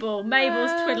got Mabel.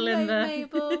 Mabel's twiddling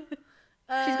Mabel.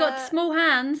 She's got small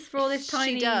hands for all this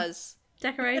tiny She does.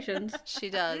 decorations. She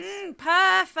does.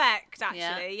 Perfect,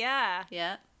 actually, yeah.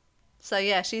 Yeah. So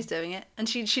yeah, she's doing it, and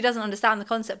she doesn't understand the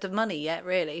concept of money yet,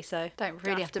 really. So don't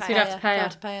really have to pay her. Don't have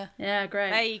to pay her. her. Yeah,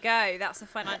 great. There you go. That's the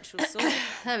financial source.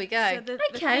 There we go. So the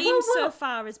Okay, theme well, so what-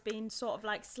 far has been sort of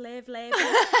like slave labour.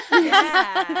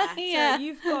 Yeah. Yeah. So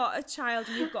you've got a child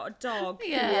and you've got a dog.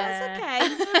 Yeah. That's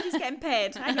okay. Nobody's getting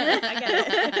paid. I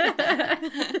get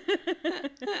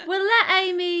it. We'll let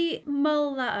Amy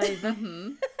mull that over.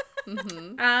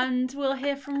 And we'll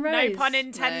hear from Rose. No pun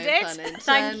intended.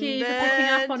 Thank you for picking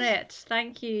up on it.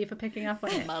 Thank you for picking up on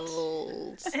it.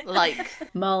 Mulled. Like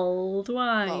Mulled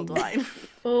wine. mulled wine.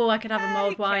 Oh, I could have a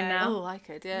mulled wine now. Oh, I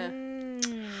could, yeah.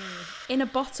 In a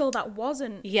bottle that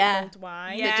wasn't Yeah. mulled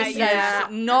wine. Yeah, It just yeah.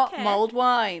 says not Okay. mulled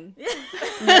wine.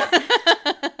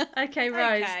 Okay,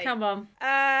 Rose, Okay. come on.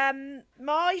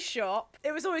 My shop.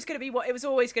 It was always going to be what? It was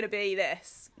always going to be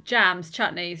this. Jams,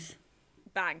 chutneys.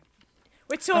 Bang.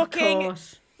 We're Of talking.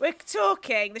 course. We're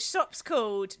talking. The shop's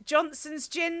called Johnson's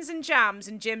Gins and Jams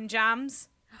and Jim Jams.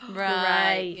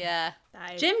 Great. Yeah.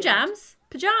 That is Jim good. Jams?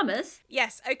 Pyjamas?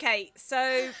 Yes. Okay.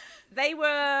 So they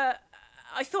were.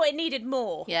 I thought it needed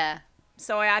more, Yeah.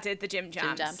 so I added the Jim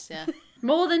Jim Jams. Jams, yeah.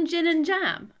 More than gin and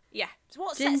jam? Yeah. So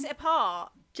what Gin- sets it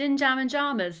apart? Gin, jam and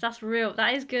jammers. That's real.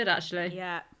 That is good, actually.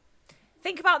 Yeah.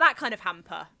 Think about that kind of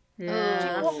hamper.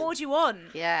 Yeah. What more do you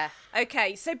want? Yeah.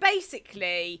 Okay, so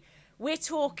basically, we're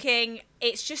talking,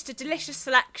 it's just a delicious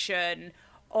selection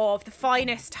of the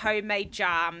finest homemade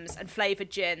jams and flavoured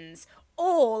gins,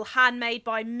 all handmade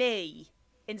by me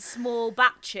in small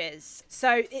batches.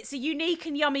 So it's a unique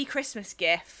and yummy Christmas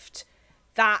gift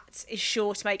that is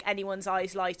sure to make anyone's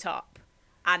eyes light up.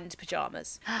 And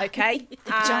pyjamas, okay?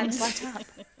 Pyjamas And- light up.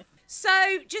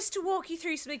 So, just to walk you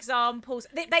through some examples,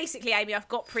 basically, Amy, I've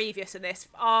got previous in this.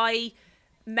 I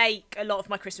make a lot of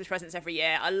my Christmas presents every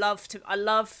year. I love to.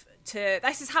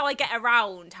 This is how I get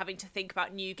around having to think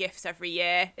about new gifts every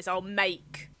year. Is I'll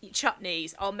make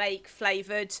chutneys, I'll make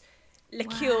flavoured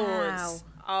liqueurs, Wow.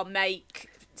 I'll make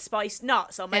spiced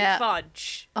nuts, I'll make Yeah.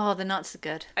 fudge. Oh, the nuts are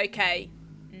good. Okay.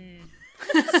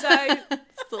 So.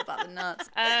 It's all about the nuts.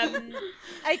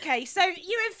 Okay, so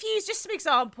you infuse, just some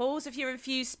examples of your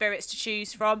infused spirits to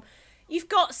choose from. You've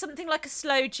got something like a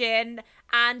slow gin,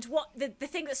 and what the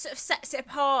thing that sort of sets it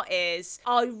apart is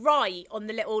I write on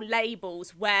the little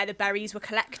labels where the berries were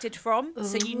collected from,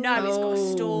 so you know it's got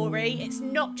a story. It's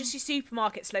not just your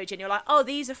supermarket slow gin. You're like, oh,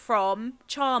 these are from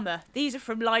Charmer, these are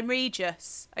from Lyme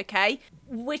Regis. Okay,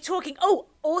 we're talking. Oh,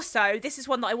 also, this is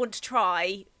one that I want to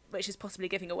try, which is possibly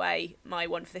giving away my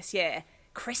one for this year.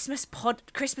 Christmas pudding.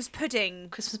 Christmas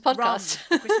podcast.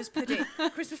 Rum. Christmas pudding.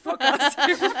 Christmas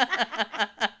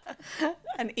podcast.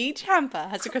 And each hamper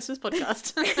has a Christmas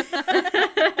podcast.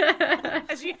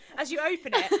 as you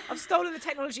open it, I've stolen the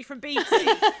technology from BT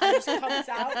and it just comes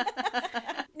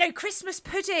out. No, Christmas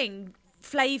pudding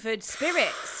flavoured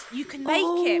spirits. You can make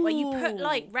it where you put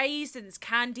like raisins,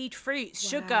 candied fruits,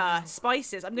 sugar,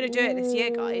 spices. I'm going to do it this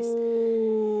year, guys.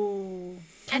 Can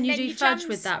And you then do your fudge jams-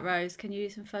 with that, Rose? Can you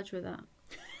do some fudge with that?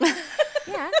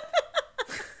 Yeah.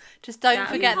 Just don't That'd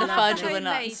be forget the lovely. fudge or the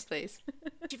Homemade. nuts, please.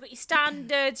 You've got your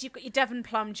standards, you've got your Devon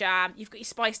plum jam, you've got your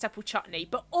spiced apple chutney,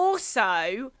 but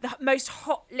also the most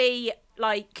hotly,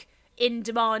 like,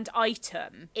 in-demand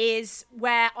item is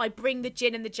where I bring the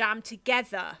gin and the jam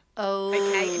together. Oh.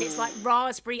 Okay, and it's like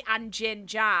raspberry and gin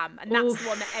jam, and that's the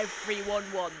one that everyone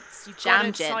wants. You've got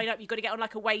to gin. sign up, you've got to get on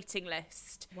like a waiting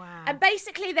list. Wow. And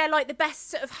basically they're like the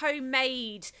best sort of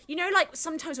homemade, you know, like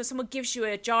sometimes when someone gives you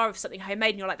a jar of something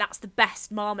homemade and you're like, that's the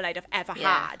best marmalade I've ever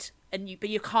had. But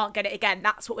you can't get it again.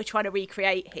 That's what we're trying to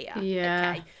recreate here.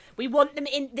 Yeah. Okay. We want them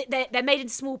they're made in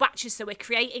small batches, so we're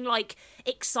creating like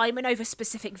excitement over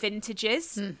specific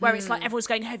vintages, where it's like everyone's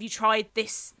going, have you tried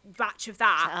this batch of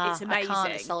that? It's amazing. I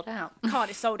can't, it's sold out.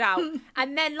 It's sold out.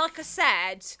 And then, like I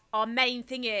said, our main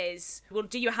thing is we'll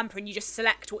do your hamper and you just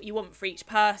select what you want for each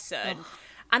person.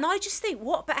 And I just think,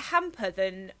 what better hamper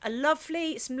than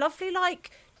some lovely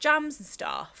like jams and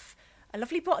stuff, a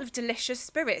lovely bottle of delicious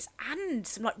spirits, and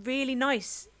some like really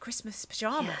nice Christmas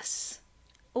pajamas. Yes.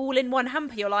 All in one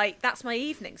hamper. You're like, that's my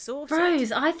evening sorted.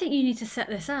 Rose, I think you need to set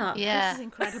this up. Yeah. This is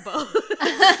incredible.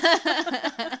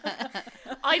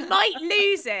 I might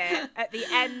lose it at the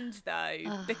end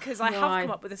though, because I Why? have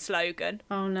come up with a slogan,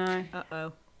 Oh no.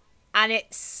 Uh-oh. and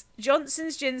it's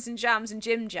Johnson's Gins and Jams and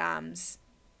Jim Jams.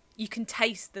 You can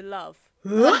taste the love.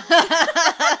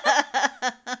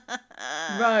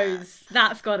 Rose,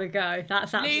 that's got to go.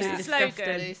 That's absolutely Lose the slogan.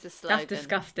 disgusting. Lose the slogan. That's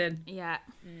disgusting. Yeah.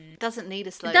 Doesn't need a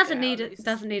It slogan.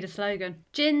 doesn't need a slogan.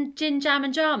 Gin, jam,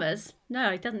 and jammers. No,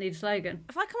 it doesn't need a slogan.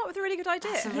 Have I come up with a really good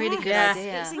idea? That's a really good Yeah.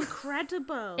 idea. It's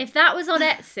incredible. If that was on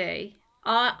Etsy,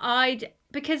 I'd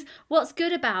because what's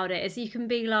good about it is you can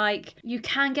be like you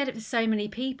can get it for so many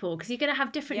people because you're going to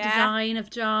have different Yeah. design of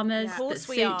jammers Of that course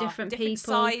we suit are. different people.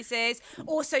 Sizes.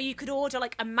 Also, you could order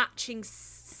like a matching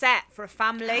set for a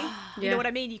family. You Yeah. know what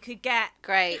I mean? You could get.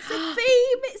 Great. It's a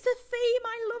theme. It's a theme.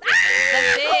 I love it.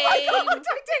 Oh my god! I did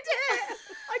it!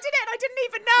 I did it, and I didn't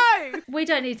even know. We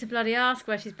don't need to bloody ask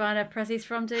where she's buying her prezzies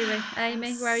from, do we?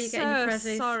 Amy, where are you getting your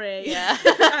prezzies? Sorry. Yeah.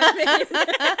 I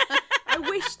mean, I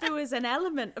wish there was an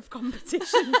element of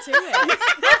competition to it.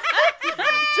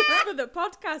 Just for the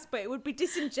podcast, but it would be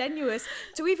disingenuous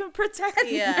to even pretend.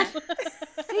 Yeah.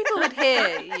 People would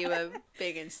hear you were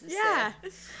being insincere. Yeah.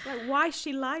 Like, why is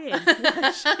she lying?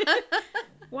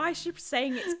 Why is she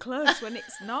saying it's close when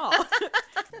it's not?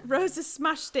 Rosa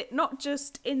smashed it not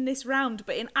just in this round,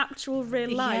 but in actual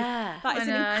real life. Yeah, That is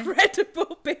I know. an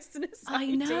incredible business I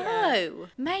idea. know.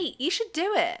 Mate, you should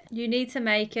do it. You need to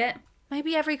make it.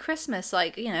 Maybe every Christmas,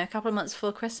 like, you know, a couple of months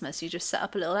before Christmas, you just set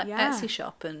up a little Yeah. Etsy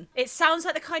shop and... It sounds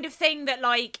like the kind of thing that,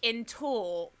 like, in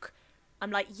talk, I'm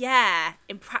like, yeah.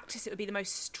 In practice, it would be the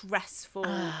most stressful. Do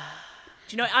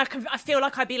you know? I feel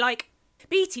like I'd be like,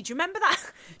 Beatty, do you remember that?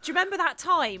 Do you remember that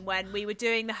time when we were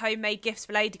doing the homemade gifts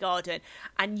for Lady Garden,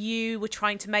 and you were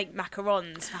trying to make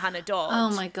macarons for Hannah Dodd? Oh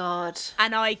my God.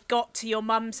 And I got to your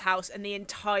mum's house, and the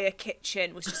entire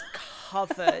kitchen was just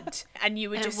covered, and you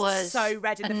were It just was so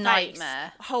red in a the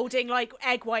nightmare. face, holding like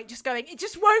egg white, just going, it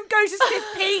just won't go to stiff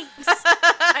peaks.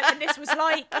 and this was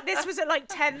at like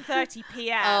 10:30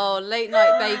 p.m. Oh, late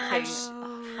night baking.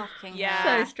 Oh, fucking Yeah.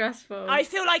 hell. So stressful. I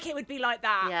feel like it would be like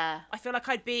that. Yeah. I feel like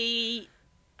I'd be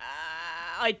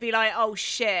like, oh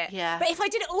shit. Yeah. But if I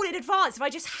did it all in advance, if I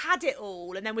just had it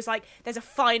all and then was like, there's a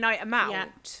finite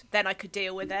amount, then I could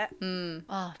deal with it.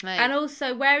 Oh, mate. And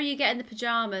also, where are you getting the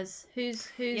pajamas? Who's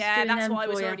Yeah, doing that's them what I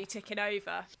was for you? already ticking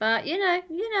over. But you know,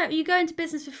 you go into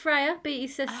business with Freya,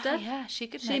 Beatty's sister. Oh, yeah, she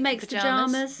could She make makes the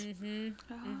pajamas.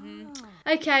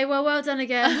 Okay, well done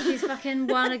again. She's fucking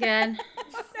won again.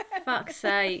 Fuck's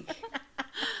sake.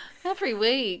 Every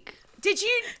week.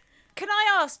 Can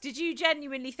I ask, did you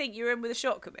genuinely think you were in with a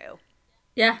shot, Camille?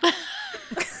 Yeah.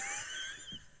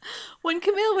 When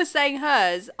Camille was saying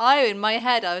hers, in my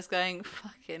head, I was going,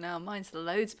 fucking hell, mine's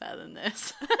loads better than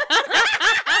this.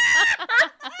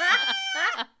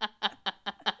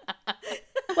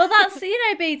 Well, that's,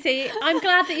 BT, I'm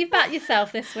glad that you've backed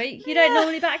yourself this week. You don't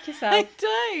normally back yourself.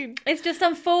 don't. It's just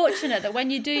unfortunate that when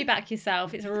you do back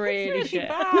yourself, it's really shit.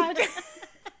 Bad.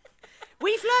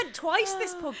 We've learnt twice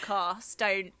this podcast,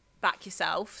 don't back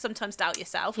yourself, sometimes doubt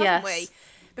yourself, haven't we? Yes.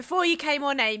 Before you came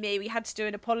on, Amy, we had to do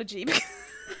an apology because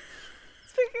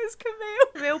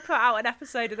Camille put out an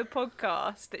episode of the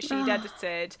podcast that she'd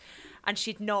edited and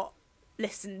she'd not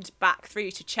listened back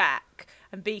through to check,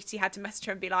 and Beatty had to message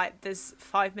her and be like, there's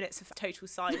 5 minutes of total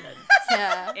silence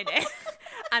Yeah. in it,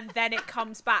 and then it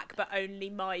comes back but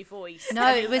only my voice. No,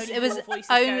 it was Only your voice is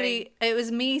going. it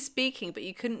was me speaking, but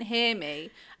you couldn't hear me,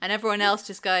 and everyone else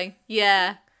just going,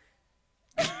 yeah,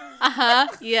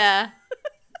 yeah.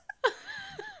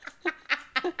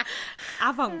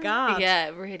 Avant-garde. Yeah,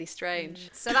 really strange.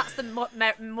 So that's the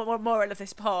moral of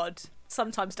this pod.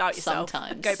 Sometimes doubt yourself.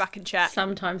 Sometimes. Go back and check.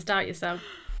 Sometimes doubt yourself.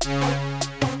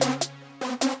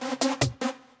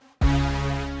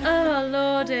 Oh,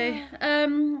 lordy.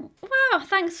 Well,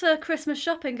 thanks for Christmas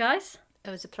shopping, guys. It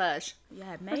was a pleasure.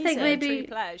 Yeah, I amazing. think maybe... True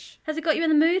pleasure. Has it got you in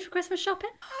the mood for Christmas shopping?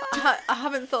 I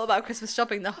haven't thought about Christmas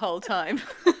shopping the whole time.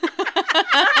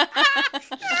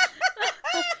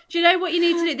 Do you know what you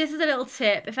need to do? This is a little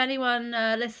tip. If anyone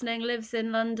listening lives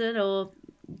in London or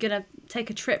gonna take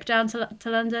a trip down to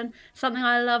London, something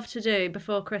I love to do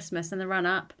before Christmas and the run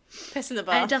up. Piss in the And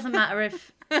bath. it doesn't matter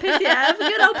if have a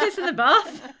good old piss in the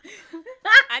bath.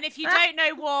 And if you don't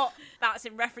know what that's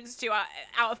in reference to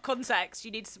out of context,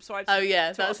 you need to subscribe to Oh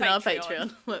yeah, to that's in our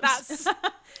Patreon. Whoops. That's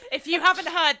if you haven't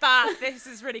heard that, this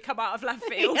has really come out of left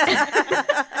field.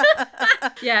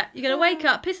 Yeah, you're gonna wake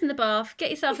up, piss in the bath, get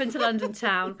yourself into London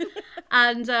town,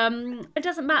 and it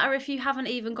doesn't matter if you haven't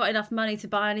even got enough money to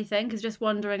buy anything, because just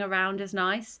wandering around is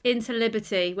nice. Into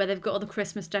Liberty, where they've got all the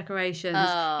Christmas decorations.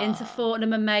 Into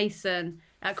Fortnum and Mason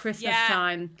at Christmas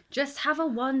time. Just have a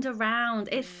wander round.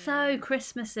 It's so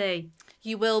Christmassy.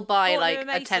 You will buy Fortnum like and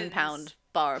a Masons. £10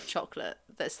 bar of chocolate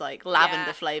that's like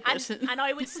lavender flavoured. And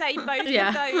I would say both Yeah.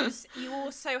 of those, you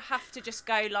also have to just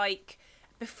go like,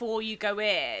 before you go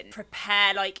in,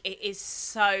 prepare like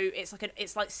it's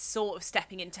like sort of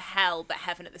stepping into hell but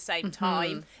heaven at the same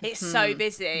time. It's so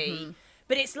busy.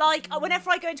 But it's like, whenever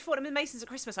I go into Fortnum and Masons at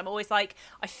Christmas, I'm always like,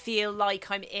 I feel like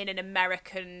I'm in an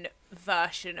American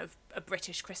version of a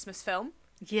British Christmas film.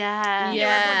 Yeah.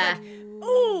 Yeah.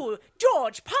 Oh,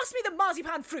 George, pass me the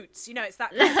marzipan fruits. You know, it's that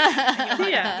kind of thing. And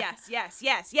you're like, Yeah.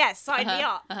 yes, sign me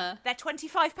up. They're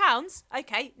 £25.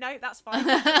 Okay, no, that's fine.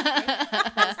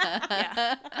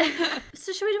 Yeah.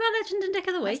 So should we do our Legend and Dick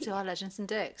of the Let's Week? do our Legends and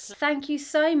Dicks. Thank you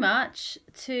so much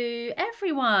to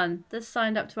everyone that's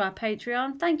signed up to our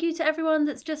Patreon. Thank you to everyone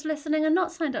that's just listening and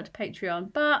not signed up to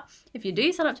Patreon. But if you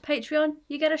do sign up to Patreon,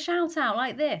 you get a shout out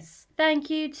like this. Thank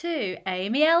you to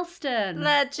Amy Elston.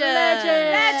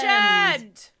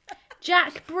 Legend!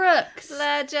 Jack Brooks.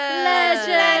 Legend.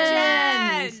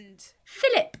 Legend!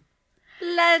 Philip.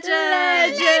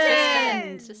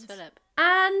 Legend. Just Philip.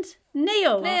 And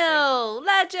Neil. Neil.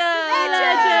 Legend.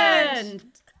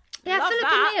 Yeah, Love Philip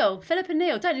that. and Neil. Philip and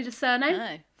Neil. Don't need a surname.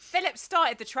 No. Philip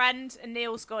started the trend and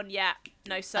Neil's gone, yeah,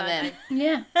 no surname.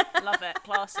 Yeah. Love it,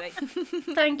 classy.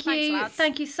 Thank you. Thanks, lads.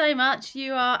 Thank you so much.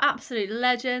 You are absolute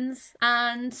legends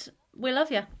and we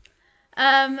love you.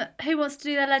 Who wants to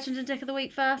do their Legend and Dick of the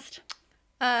Week first?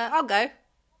 I'll go.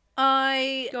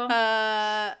 Go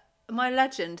on. My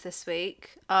legend this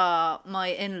week are my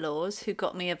in-laws who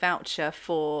got me a voucher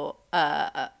for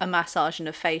a massage and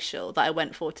a facial that I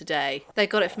went for today. They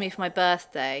got it for me for my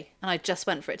birthday and I just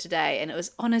went for it today, and it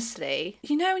was honestly,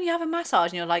 you know when you have a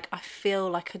massage and you're like, I feel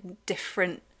like a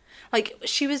different, like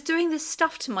she was doing this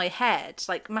stuff to my head,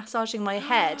 like massaging my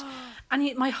head,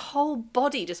 and my whole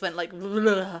body just went like,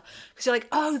 because you're like,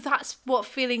 oh, that's what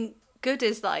feeling good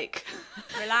is like.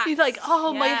 Relax. You're like,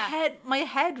 oh, Yeah. my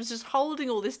head was just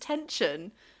holding all this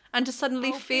tension, and to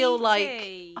suddenly feel like,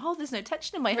 BT. oh, there's no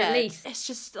tension in my Release. head. It's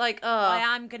just like, I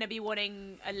am going to be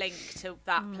wanting a link to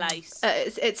that place.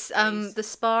 it's the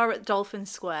spa at Dolphin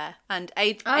Square, and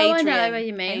Adrian. I know what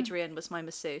you mean. Adrian was my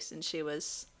masseuse, and she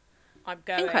was I'm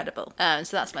going. incredible. So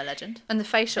that's my legend. And the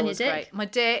facial And your was dick? great. My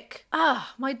dick.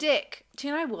 My dick. Do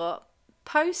you know what?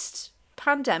 Post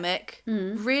pandemic,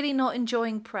 really not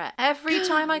enjoying Pret. Every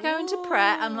time I go into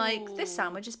Pret, I'm like, this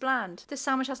sandwich is bland. This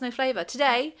sandwich has no flavour.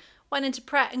 Today, went into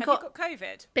Pret and Have you got got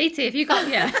COVID? BT, have you got,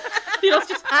 yeah. You lost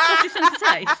your sense of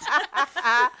taste.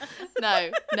 no.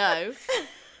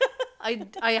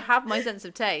 I have my sense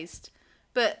of taste.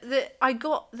 But I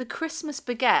got the Christmas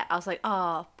baguette. I was like,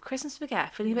 Christmas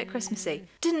baguette, feeling a bit Christmassy.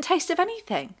 Didn't taste of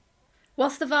anything.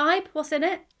 What's the vibe? What's in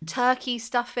it? Turkey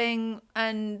stuffing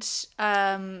and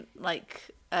what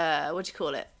do you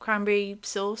call it? Cranberry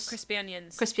sauce. Crispy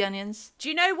onions. Crispy onions. Do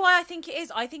you know why I think it is?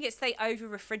 I think it's they over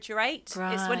refrigerate. It's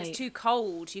when Right. it's too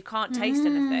cold, you can't taste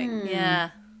anything. Yeah,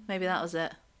 maybe that was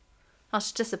it. I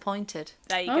was disappointed.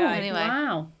 There you Oh, go. anyway.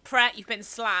 wow. Pret, you've been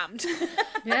slammed.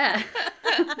 Yeah.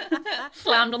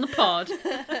 Slammed on the pod.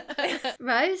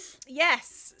 Rose?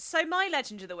 Yes. So my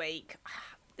legend of the week.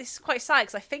 This is quite sad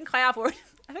because I think I have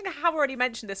already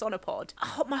mentioned this on a pod.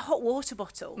 My hot water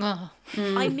bottle. Oh.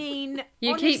 I mean,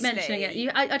 You honestly, keep mentioning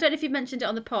it. I don't know if you've mentioned it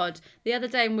on the pod. The other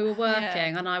day when we were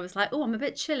working and I was like, oh, I'm a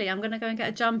bit chilly. I'm going to go and get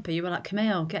a jumper. You were like,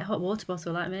 Camille, get a hot water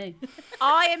bottle like me.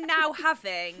 I am now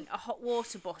having a hot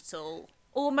water bottle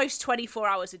almost 24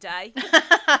 hours a day.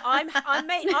 I'm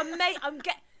getting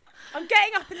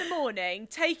up in the morning,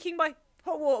 taking my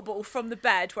hot water bottle from the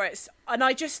bed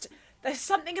there's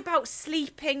something about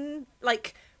sleeping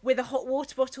like with a hot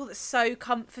water bottle that's so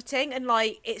comforting, and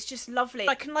like it's just lovely.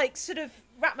 I can like sort of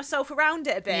wrap myself around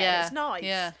it a bit. Yeah. It's nice.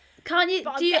 Yeah. Can't you?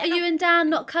 Are you and Dan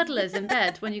not cuddlers in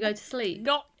bed when you go to sleep?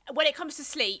 Not when it comes to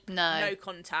sleep. No. No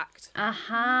contact.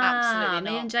 Aha! Absolutely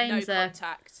Me not. and James No are.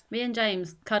 contact. Me and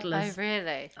James cuddlers. Oh,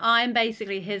 really? I'm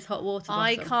basically his hot water bottle.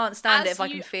 I can't stand it As if I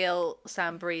you- can feel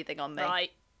Sam breathing on me.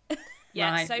 Right.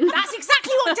 Yeah, Right. so that's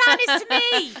exactly what Dan is to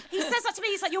me. He says that to me.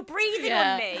 He's like, "You're breathing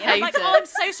Yeah, on me," and I'm hate like, it. "Oh, I'm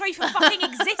so sorry for fucking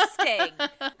existing."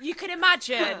 You can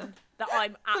imagine that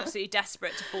I'm absolutely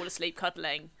desperate to fall asleep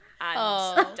cuddling, and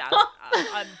Oh.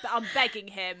 Dan, I'm begging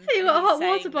him. You and got a he's hot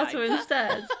saying water no. bottle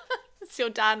instead. It's your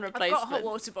Dan I've replacement. got a hot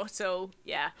water bottle,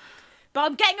 yeah. But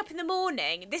I'm getting up in the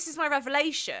morning. This is my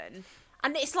revelation,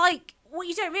 and it's like what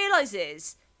you don't realise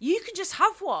is you can just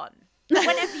have one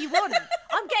whenever you want.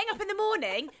 I'm getting up in the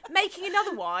morning, making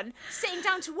another one, sitting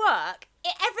down to work.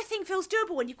 Everything feels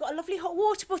doable when you've got a lovely hot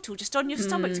water bottle just on your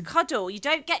stomach to cuddle. You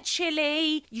don't get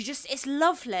chilly. It's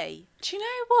lovely. Do you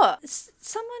know what?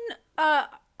 Someone,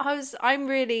 I'm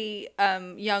really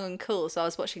young and cool, so I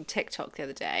was watching TikTok the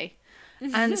other day,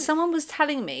 and someone was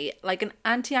telling me like an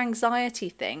anti-anxiety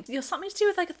thing. You're something to do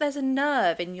with like if there's a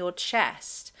nerve in your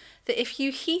chest that if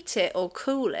you heat it or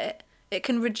cool it, it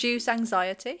can reduce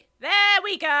anxiety. There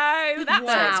we go. That's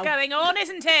Wow. what's going on,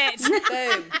 isn't it?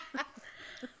 Boom.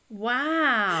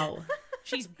 Wow.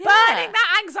 She's burning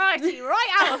that anxiety right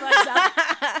out of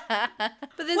herself.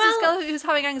 But there's this girl who's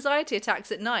having anxiety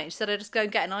attacks at night. She said, I just go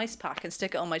and get an ice pack and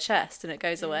stick it on my chest and it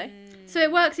goes away. So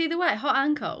it works either way, hot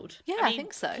and cold. Yeah, I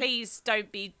think so. Please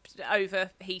don't be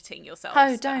overheating yourselves.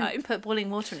 Oh, at don't home. put boiling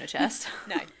water in your chest.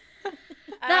 No.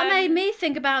 That made me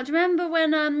think about, do you remember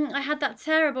when I had that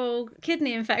terrible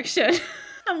kidney infection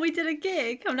and we did a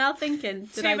gig? I'm now thinking,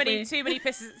 did Too many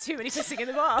pissing in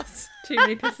the bath. too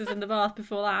many pisses in the bath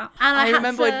before that. And I had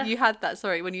remember to- when you had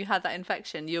that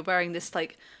infection, you were wearing this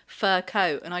like fur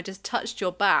coat and I just touched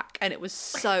your back and it was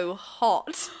so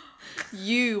hot.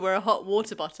 You were a hot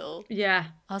water bottle. Yeah.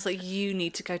 I was like, you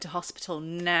need to go to hospital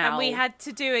now. And we had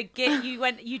to do a gig.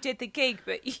 You did the gig,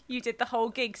 but you did the whole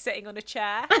gig sitting on a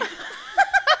chair.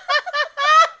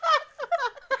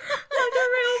 Like a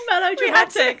real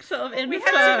melodramatic sort of in We the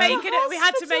had to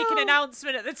firm. make an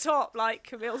announcement at the top, like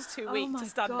Camille's too weak my to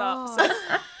stand God. up. So,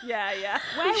 yeah.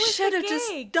 Where was should the have just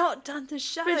gig? not done the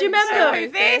show. But do you remember? Soho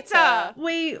Theatre.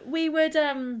 We would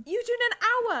You did an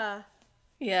hour.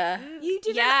 Yeah. You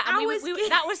did Yeah, an and hour's we gig.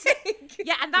 that was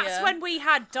and that's Yeah. when we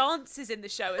had dances in the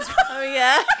show as well. Oh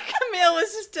yeah. Camille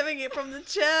was just doing it from the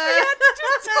chair.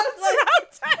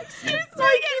 She was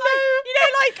like,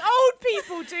 like old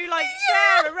people do like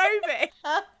chair aerobic.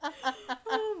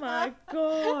 Oh my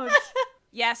god.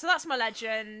 Yeah, so that's my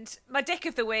legend. My dick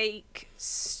of the week,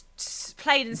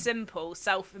 plain and simple,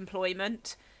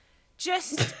 self-employment.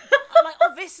 Just like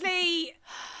obviously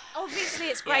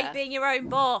it's great Yeah. being your own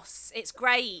boss. It's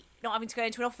great not having to go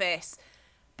into an office,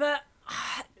 but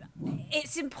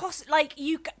it's impossible. Like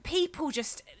people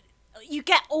just you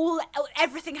get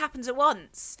everything happens at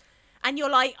once, and you're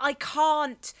like, I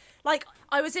can't. Like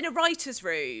I was in a writer's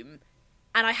room,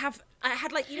 and I had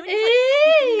like when you're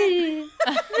like,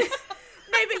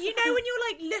 no, but when you're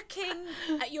like looking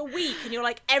at your week and you're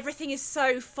like, everything is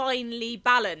so finely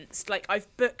balanced. Like I've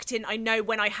booked in, I know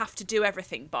when I have to do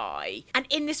everything by. And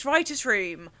in this writer's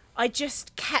room, I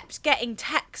just kept getting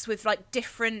texts with like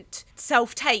different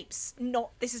self-tapes.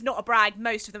 This is not a brag,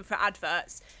 most of them for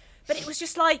adverts. But it was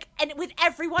just like, and with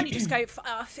everyone, you just go,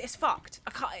 it's fucked.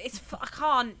 I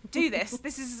can't do this.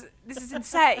 This is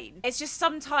insane. It's just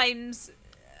sometimes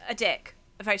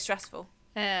very stressful.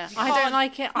 Yeah, I don't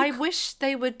like it. I wish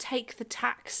they would take the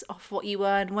tax off what you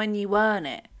earn when you earn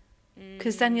it.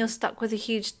 Because then you're stuck with a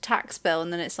huge tax bill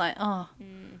and then it's like,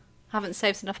 haven't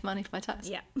saved enough money for my tax.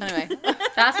 Yeah. Anyway,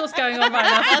 That's what's going on right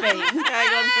now for me. what's going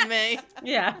on for me?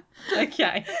 Yeah.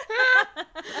 Okay.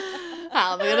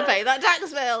 How am I going to pay that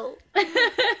tax bill?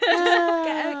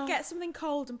 Get something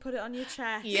cold and put it on your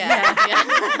chest. Yeah.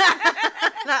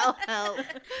 That'll help.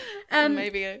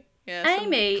 Maybe,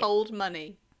 Amy- some cold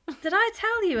money. Did I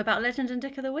tell you about Legend and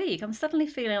Dick of the Week? I'm suddenly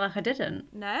feeling like I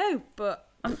didn't. No, but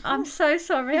I'm so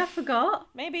sorry, I forgot.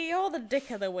 maybe you're the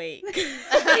dick of the week.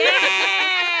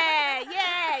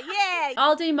 Yeah.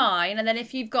 I'll do mine, and then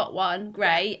if you've got one,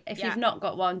 great. If Yeah. you've not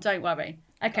got one, don't worry.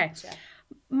 Okay.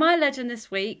 My legend this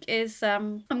week is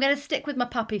I'm going to stick with my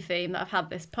puppy theme that I've had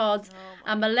this pod.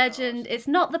 And my legend, it's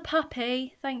not the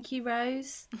puppy. Thank you,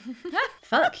 Rose.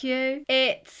 Fuck you.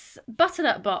 It's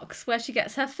Butternut Box, where she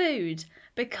gets her food,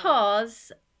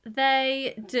 because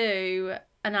they do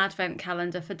an advent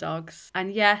calendar for dogs.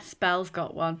 And yes, Belle's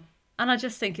got one. And I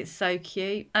just think it's so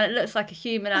cute. And it looks like a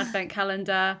human advent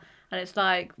calendar. And it's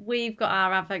like, we've got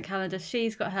our advent calendar,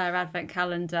 she's got her advent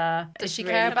calendar. Does she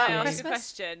It's care really about Can I cute. ask a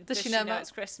Christmas? question? Does she know about-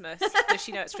 it's Christmas? Does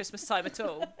she know it's Christmas time at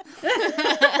all?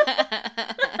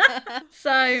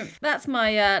 So that's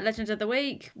my legend of the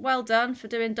week. Well done for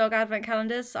doing dog advent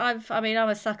calendars. I'm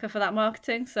a sucker for that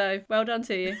marketing, so well done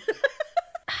to you.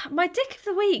 My dick of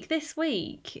the week this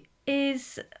week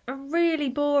is a really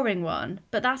boring one,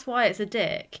 but that's why it's a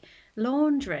dick.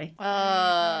 Laundry.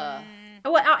 Well,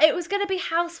 it was going to be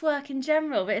housework in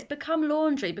general, but it's become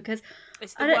laundry because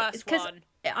It's the worst one.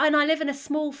 And I live in a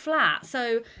small flat,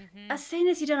 so as soon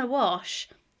as you've done a wash,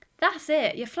 that's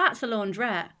it. Your flat's a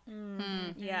laundrette.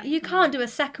 Yeah. You can't do a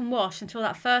second wash until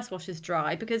that first wash is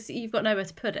dry because you've got nowhere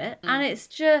to put it, and it's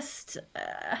just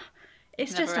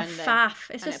it's just a Never-ending. faff.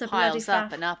 It's And just it a bloody piles up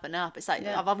faff. and up and up. It's like,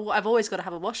 Yeah. I've always got to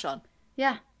have a wash on.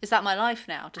 Yeah. Is that my life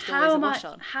now? Just How always a am wash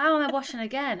on? How am I washing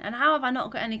again? And how have I not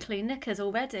got any clean knickers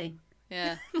already?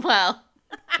 Yeah. Well,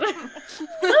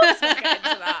 Let's not get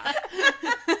into that.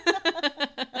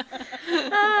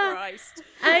 Christ.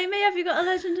 Amy, have you got a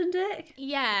legend and dick?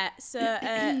 Yeah, so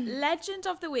legend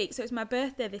of the week. So it's my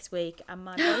birthday this week, and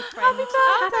my boyfriend. Happy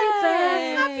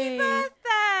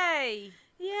birthday!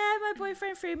 Yeah, my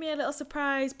boyfriend threw me a little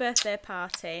surprise birthday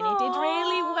party, and he did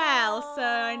really well. So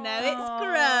I know it's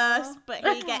gross, but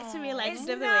he gets to be legend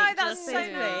of the week. That's just so this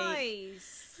week.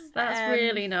 nice. That's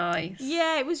really nice.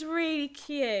 Yeah, it was really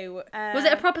cute. Was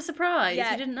it a proper surprise?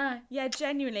 yeah. You didn't know? Yeah,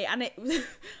 genuinely, and it was,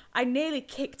 I nearly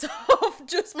kicked off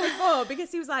just before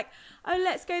because he was like, "Oh,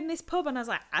 let's go in this pub," and I was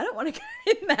like, "I don't want to go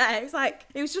in there." It was like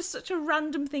it was just such a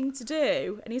random thing to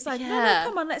do, and he's like, "No, Yeah.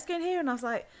 come on, let's go in here," and I was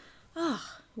like, "Oh,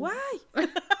 why?" And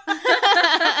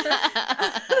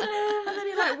then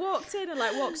he like walked in and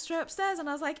like walked straight upstairs, and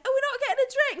I was like, "Oh, we're not getting a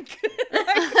drink."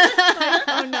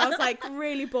 Oh no, I was like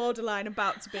really borderline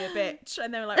about to be a bitch,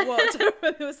 and then like walked over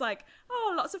and it was like,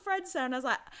 "Oh, lots of friends there," and I was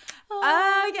like,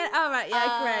 "Oh, yeah, all right,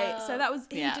 yeah, great." So that was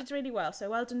he Yeah. did really well. So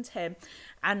well done to him.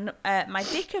 And my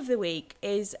dick of the week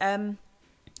is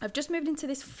I've just moved into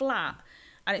this flat,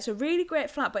 and it's a really great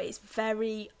flat, but it's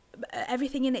very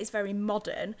everything in it is very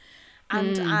modern,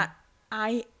 and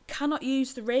I cannot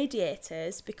use the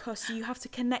radiators because you have to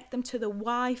connect them to the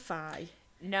Wi-Fi.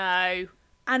 No.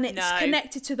 And it's No.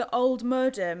 connected to the old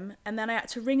modem, and then I had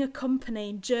to ring a company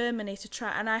in Germany to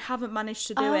try, and I haven't managed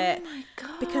to do it my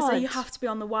God. because you have to be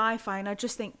on the Wi-Fi, and I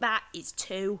just think that is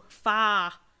too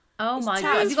far. Oh my too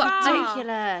god! Have you got far. have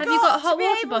you got a hot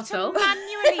water bottle?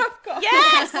 Manually.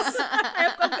 Yes.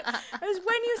 It was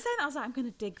when you were saying that, I was like, I'm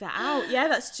going to dig that out. Yeah,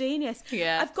 that's genius.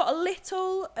 Yeah. I've got a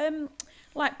little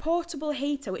like portable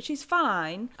heater, which is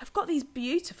fine. I've got these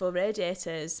beautiful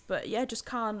radiators, but yeah, just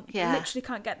can't literally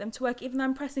can't get them to work. Even though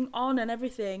I'm pressing on and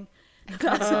everything. Oh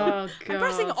god! I'm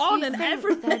pressing Do on you and think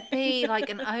everything. there'd be like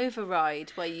an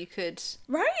override where you could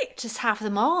Right. just have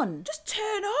them on? Just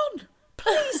turn on.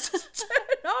 Please just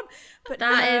turn on. But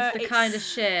That no, is the it's- kind of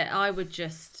shit I would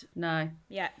just no.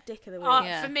 Yeah, dick of the week.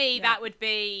 Yeah. For me, that would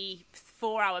be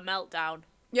 4-hour meltdown.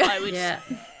 Yeah. I would. Yeah,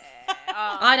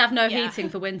 I'd have no yeah. heating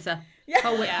for winter.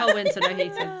 Whole winter no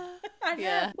heating.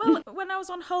 Yeah. Well, when I was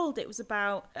on hold, it was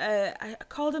about, I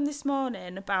called him this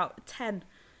morning about 10,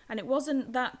 and it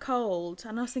wasn't that cold.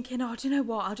 And I was thinking, oh, do you know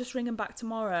what? I'll just ring him back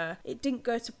tomorrow. It didn't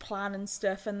go to plan and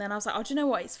stuff. And then I was like, oh, do you know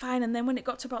what? It's fine. And then when it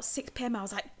got to about 6 p.m, I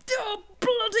was like, oh,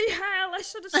 bloody hell, I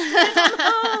should have stayed on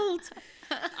hold.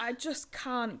 I just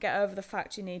can't get over the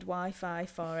fact you need Wi-Fi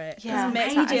for it. 'Cause Yeah, it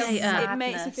makes, that me is feel, it madness.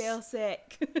 makes you feel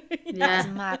sick. Yeah. It's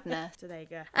madness. So there you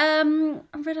go.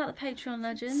 I've read out the Patreon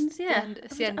legends. Yeah,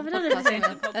 It's the end of I've the done podcast. everything.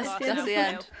 now. Podcast That's now, the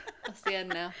end. Phil. That's the end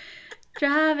now.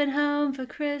 Driving home for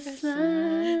Christmas.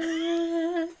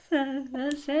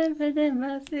 Shivering in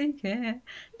my secret.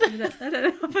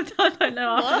 I don't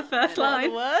know after the first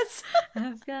line. words?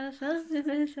 I've got something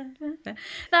to say.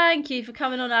 Thank you for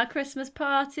coming on our Christmas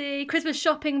party, Christmas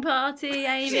shopping party,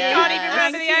 Amy. Yeah. Can't even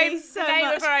remember Thank the you name, so the name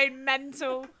much. of her own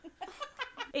mental.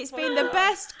 It's been the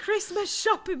best Christmas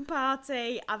shopping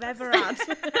party I've ever had.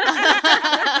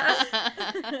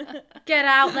 Get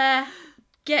out there,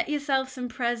 get yourself some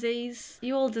prezzies.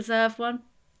 You all deserve one.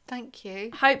 Thank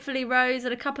you. Hopefully, Rose,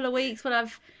 in a couple of weeks, we'll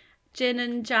have gin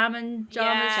and jam and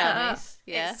jammers set up. Jammies.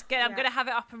 Yeah. It's good. I'm going to have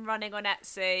it up and running on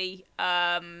Etsy.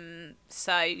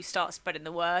 So you start spreading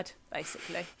the word,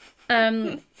 basically.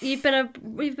 You've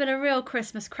been a real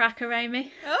Christmas cracker,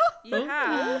 Amy. You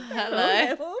have.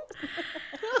 Hello.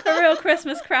 A real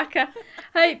Christmas cracker.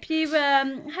 Hope you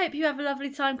have a lovely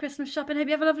time Christmas shopping. Hope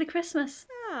you have a lovely Christmas.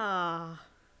 Ah,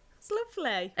 it's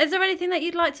lovely. Is there anything that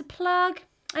you'd like to plug?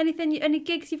 Any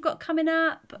gigs you've got coming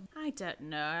up? I don't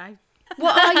know.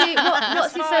 What are you?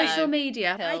 What's your social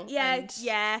media?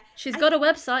 Yeah. She's got a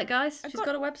website, guys. She's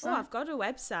got a Oh, website. I've got a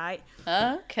website.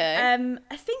 Okay.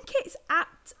 I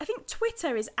think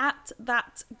Twitter is at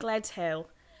that Gledhill,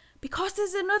 because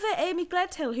there's another Amy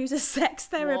Gledhill who's a sex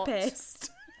therapist.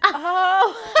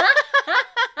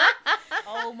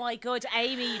 Oh my god,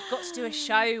 Amy, you've got to do a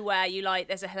show where you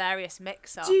there's a hilarious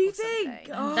mix-up. Do you or think?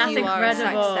 something. Oh, That's You are a sex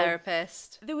incredible.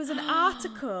 therapist. there was an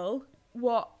article.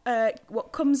 What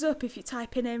comes up if you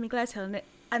type in Amy Gledhill,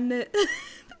 and the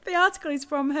the article is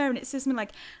from her, and it says something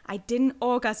like, "I didn't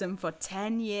orgasm for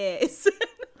 10 years."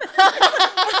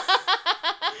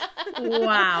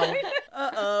 Wow.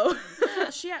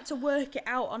 She had to work it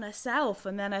out on herself,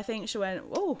 and then I think she went,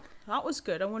 "Oh, that was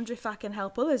good. I wonder if I can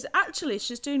help others." Actually,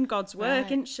 she's doing God's work,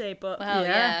 isn't she? But Well,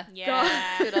 yeah.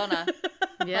 Yeah. Good on her.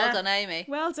 Yeah. Well done, Amy.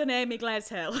 well done, Amy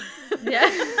Gledhill. Yeah.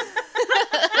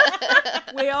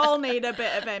 We all need a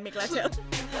bit of Amy Gledhill.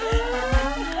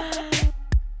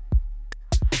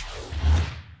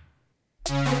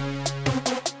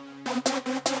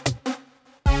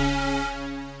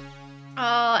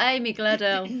 Oh, Amy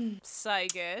Gledhill. So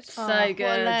good. So What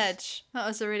good. a ledge. That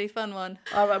was a really fun one.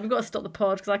 All right, we've got to stop the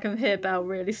pod because I can hear Belle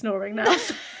really snoring now.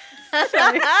 So,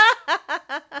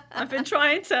 I've been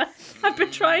trying to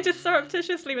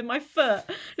surreptitiously with my foot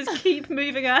just keep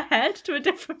moving her head to a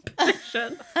different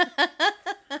position.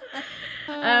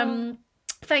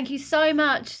 Thank you so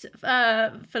much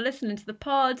for listening to the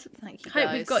pod. Thank you,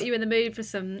 Hope we've guys. got you in the mood for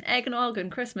some eggnog and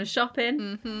Christmas shopping.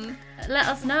 Mm-hmm. Let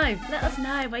us know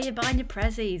where you're buying your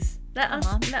prezzies. Let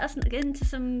us get into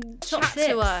some top Chat tips.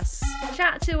 to us.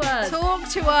 Chat to us. Talk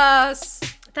to us.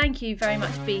 Thank you very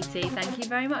much, Beatty. Thank you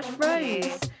very much,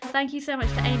 Rose. Thank you so much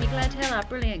to Amy Gledhill, our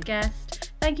brilliant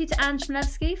guest. Thank you to Anne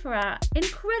Chmielewski for our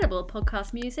incredible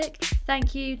podcast music.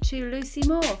 Thank you to Lucy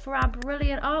Moore for our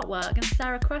brilliant artwork, and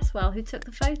Sarah Cresswell, who took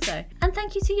the photo. And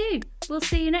thank you to you. We'll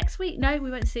see you next week. No,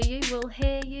 we won't see you. We'll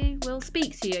hear you. We'll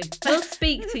speak to you. We'll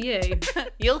speak to you.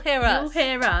 You'll hear us. You'll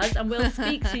hear us, and we'll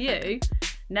speak to you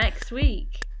next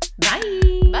week.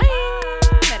 Bye. Bye.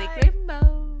 Merry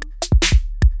Christmas.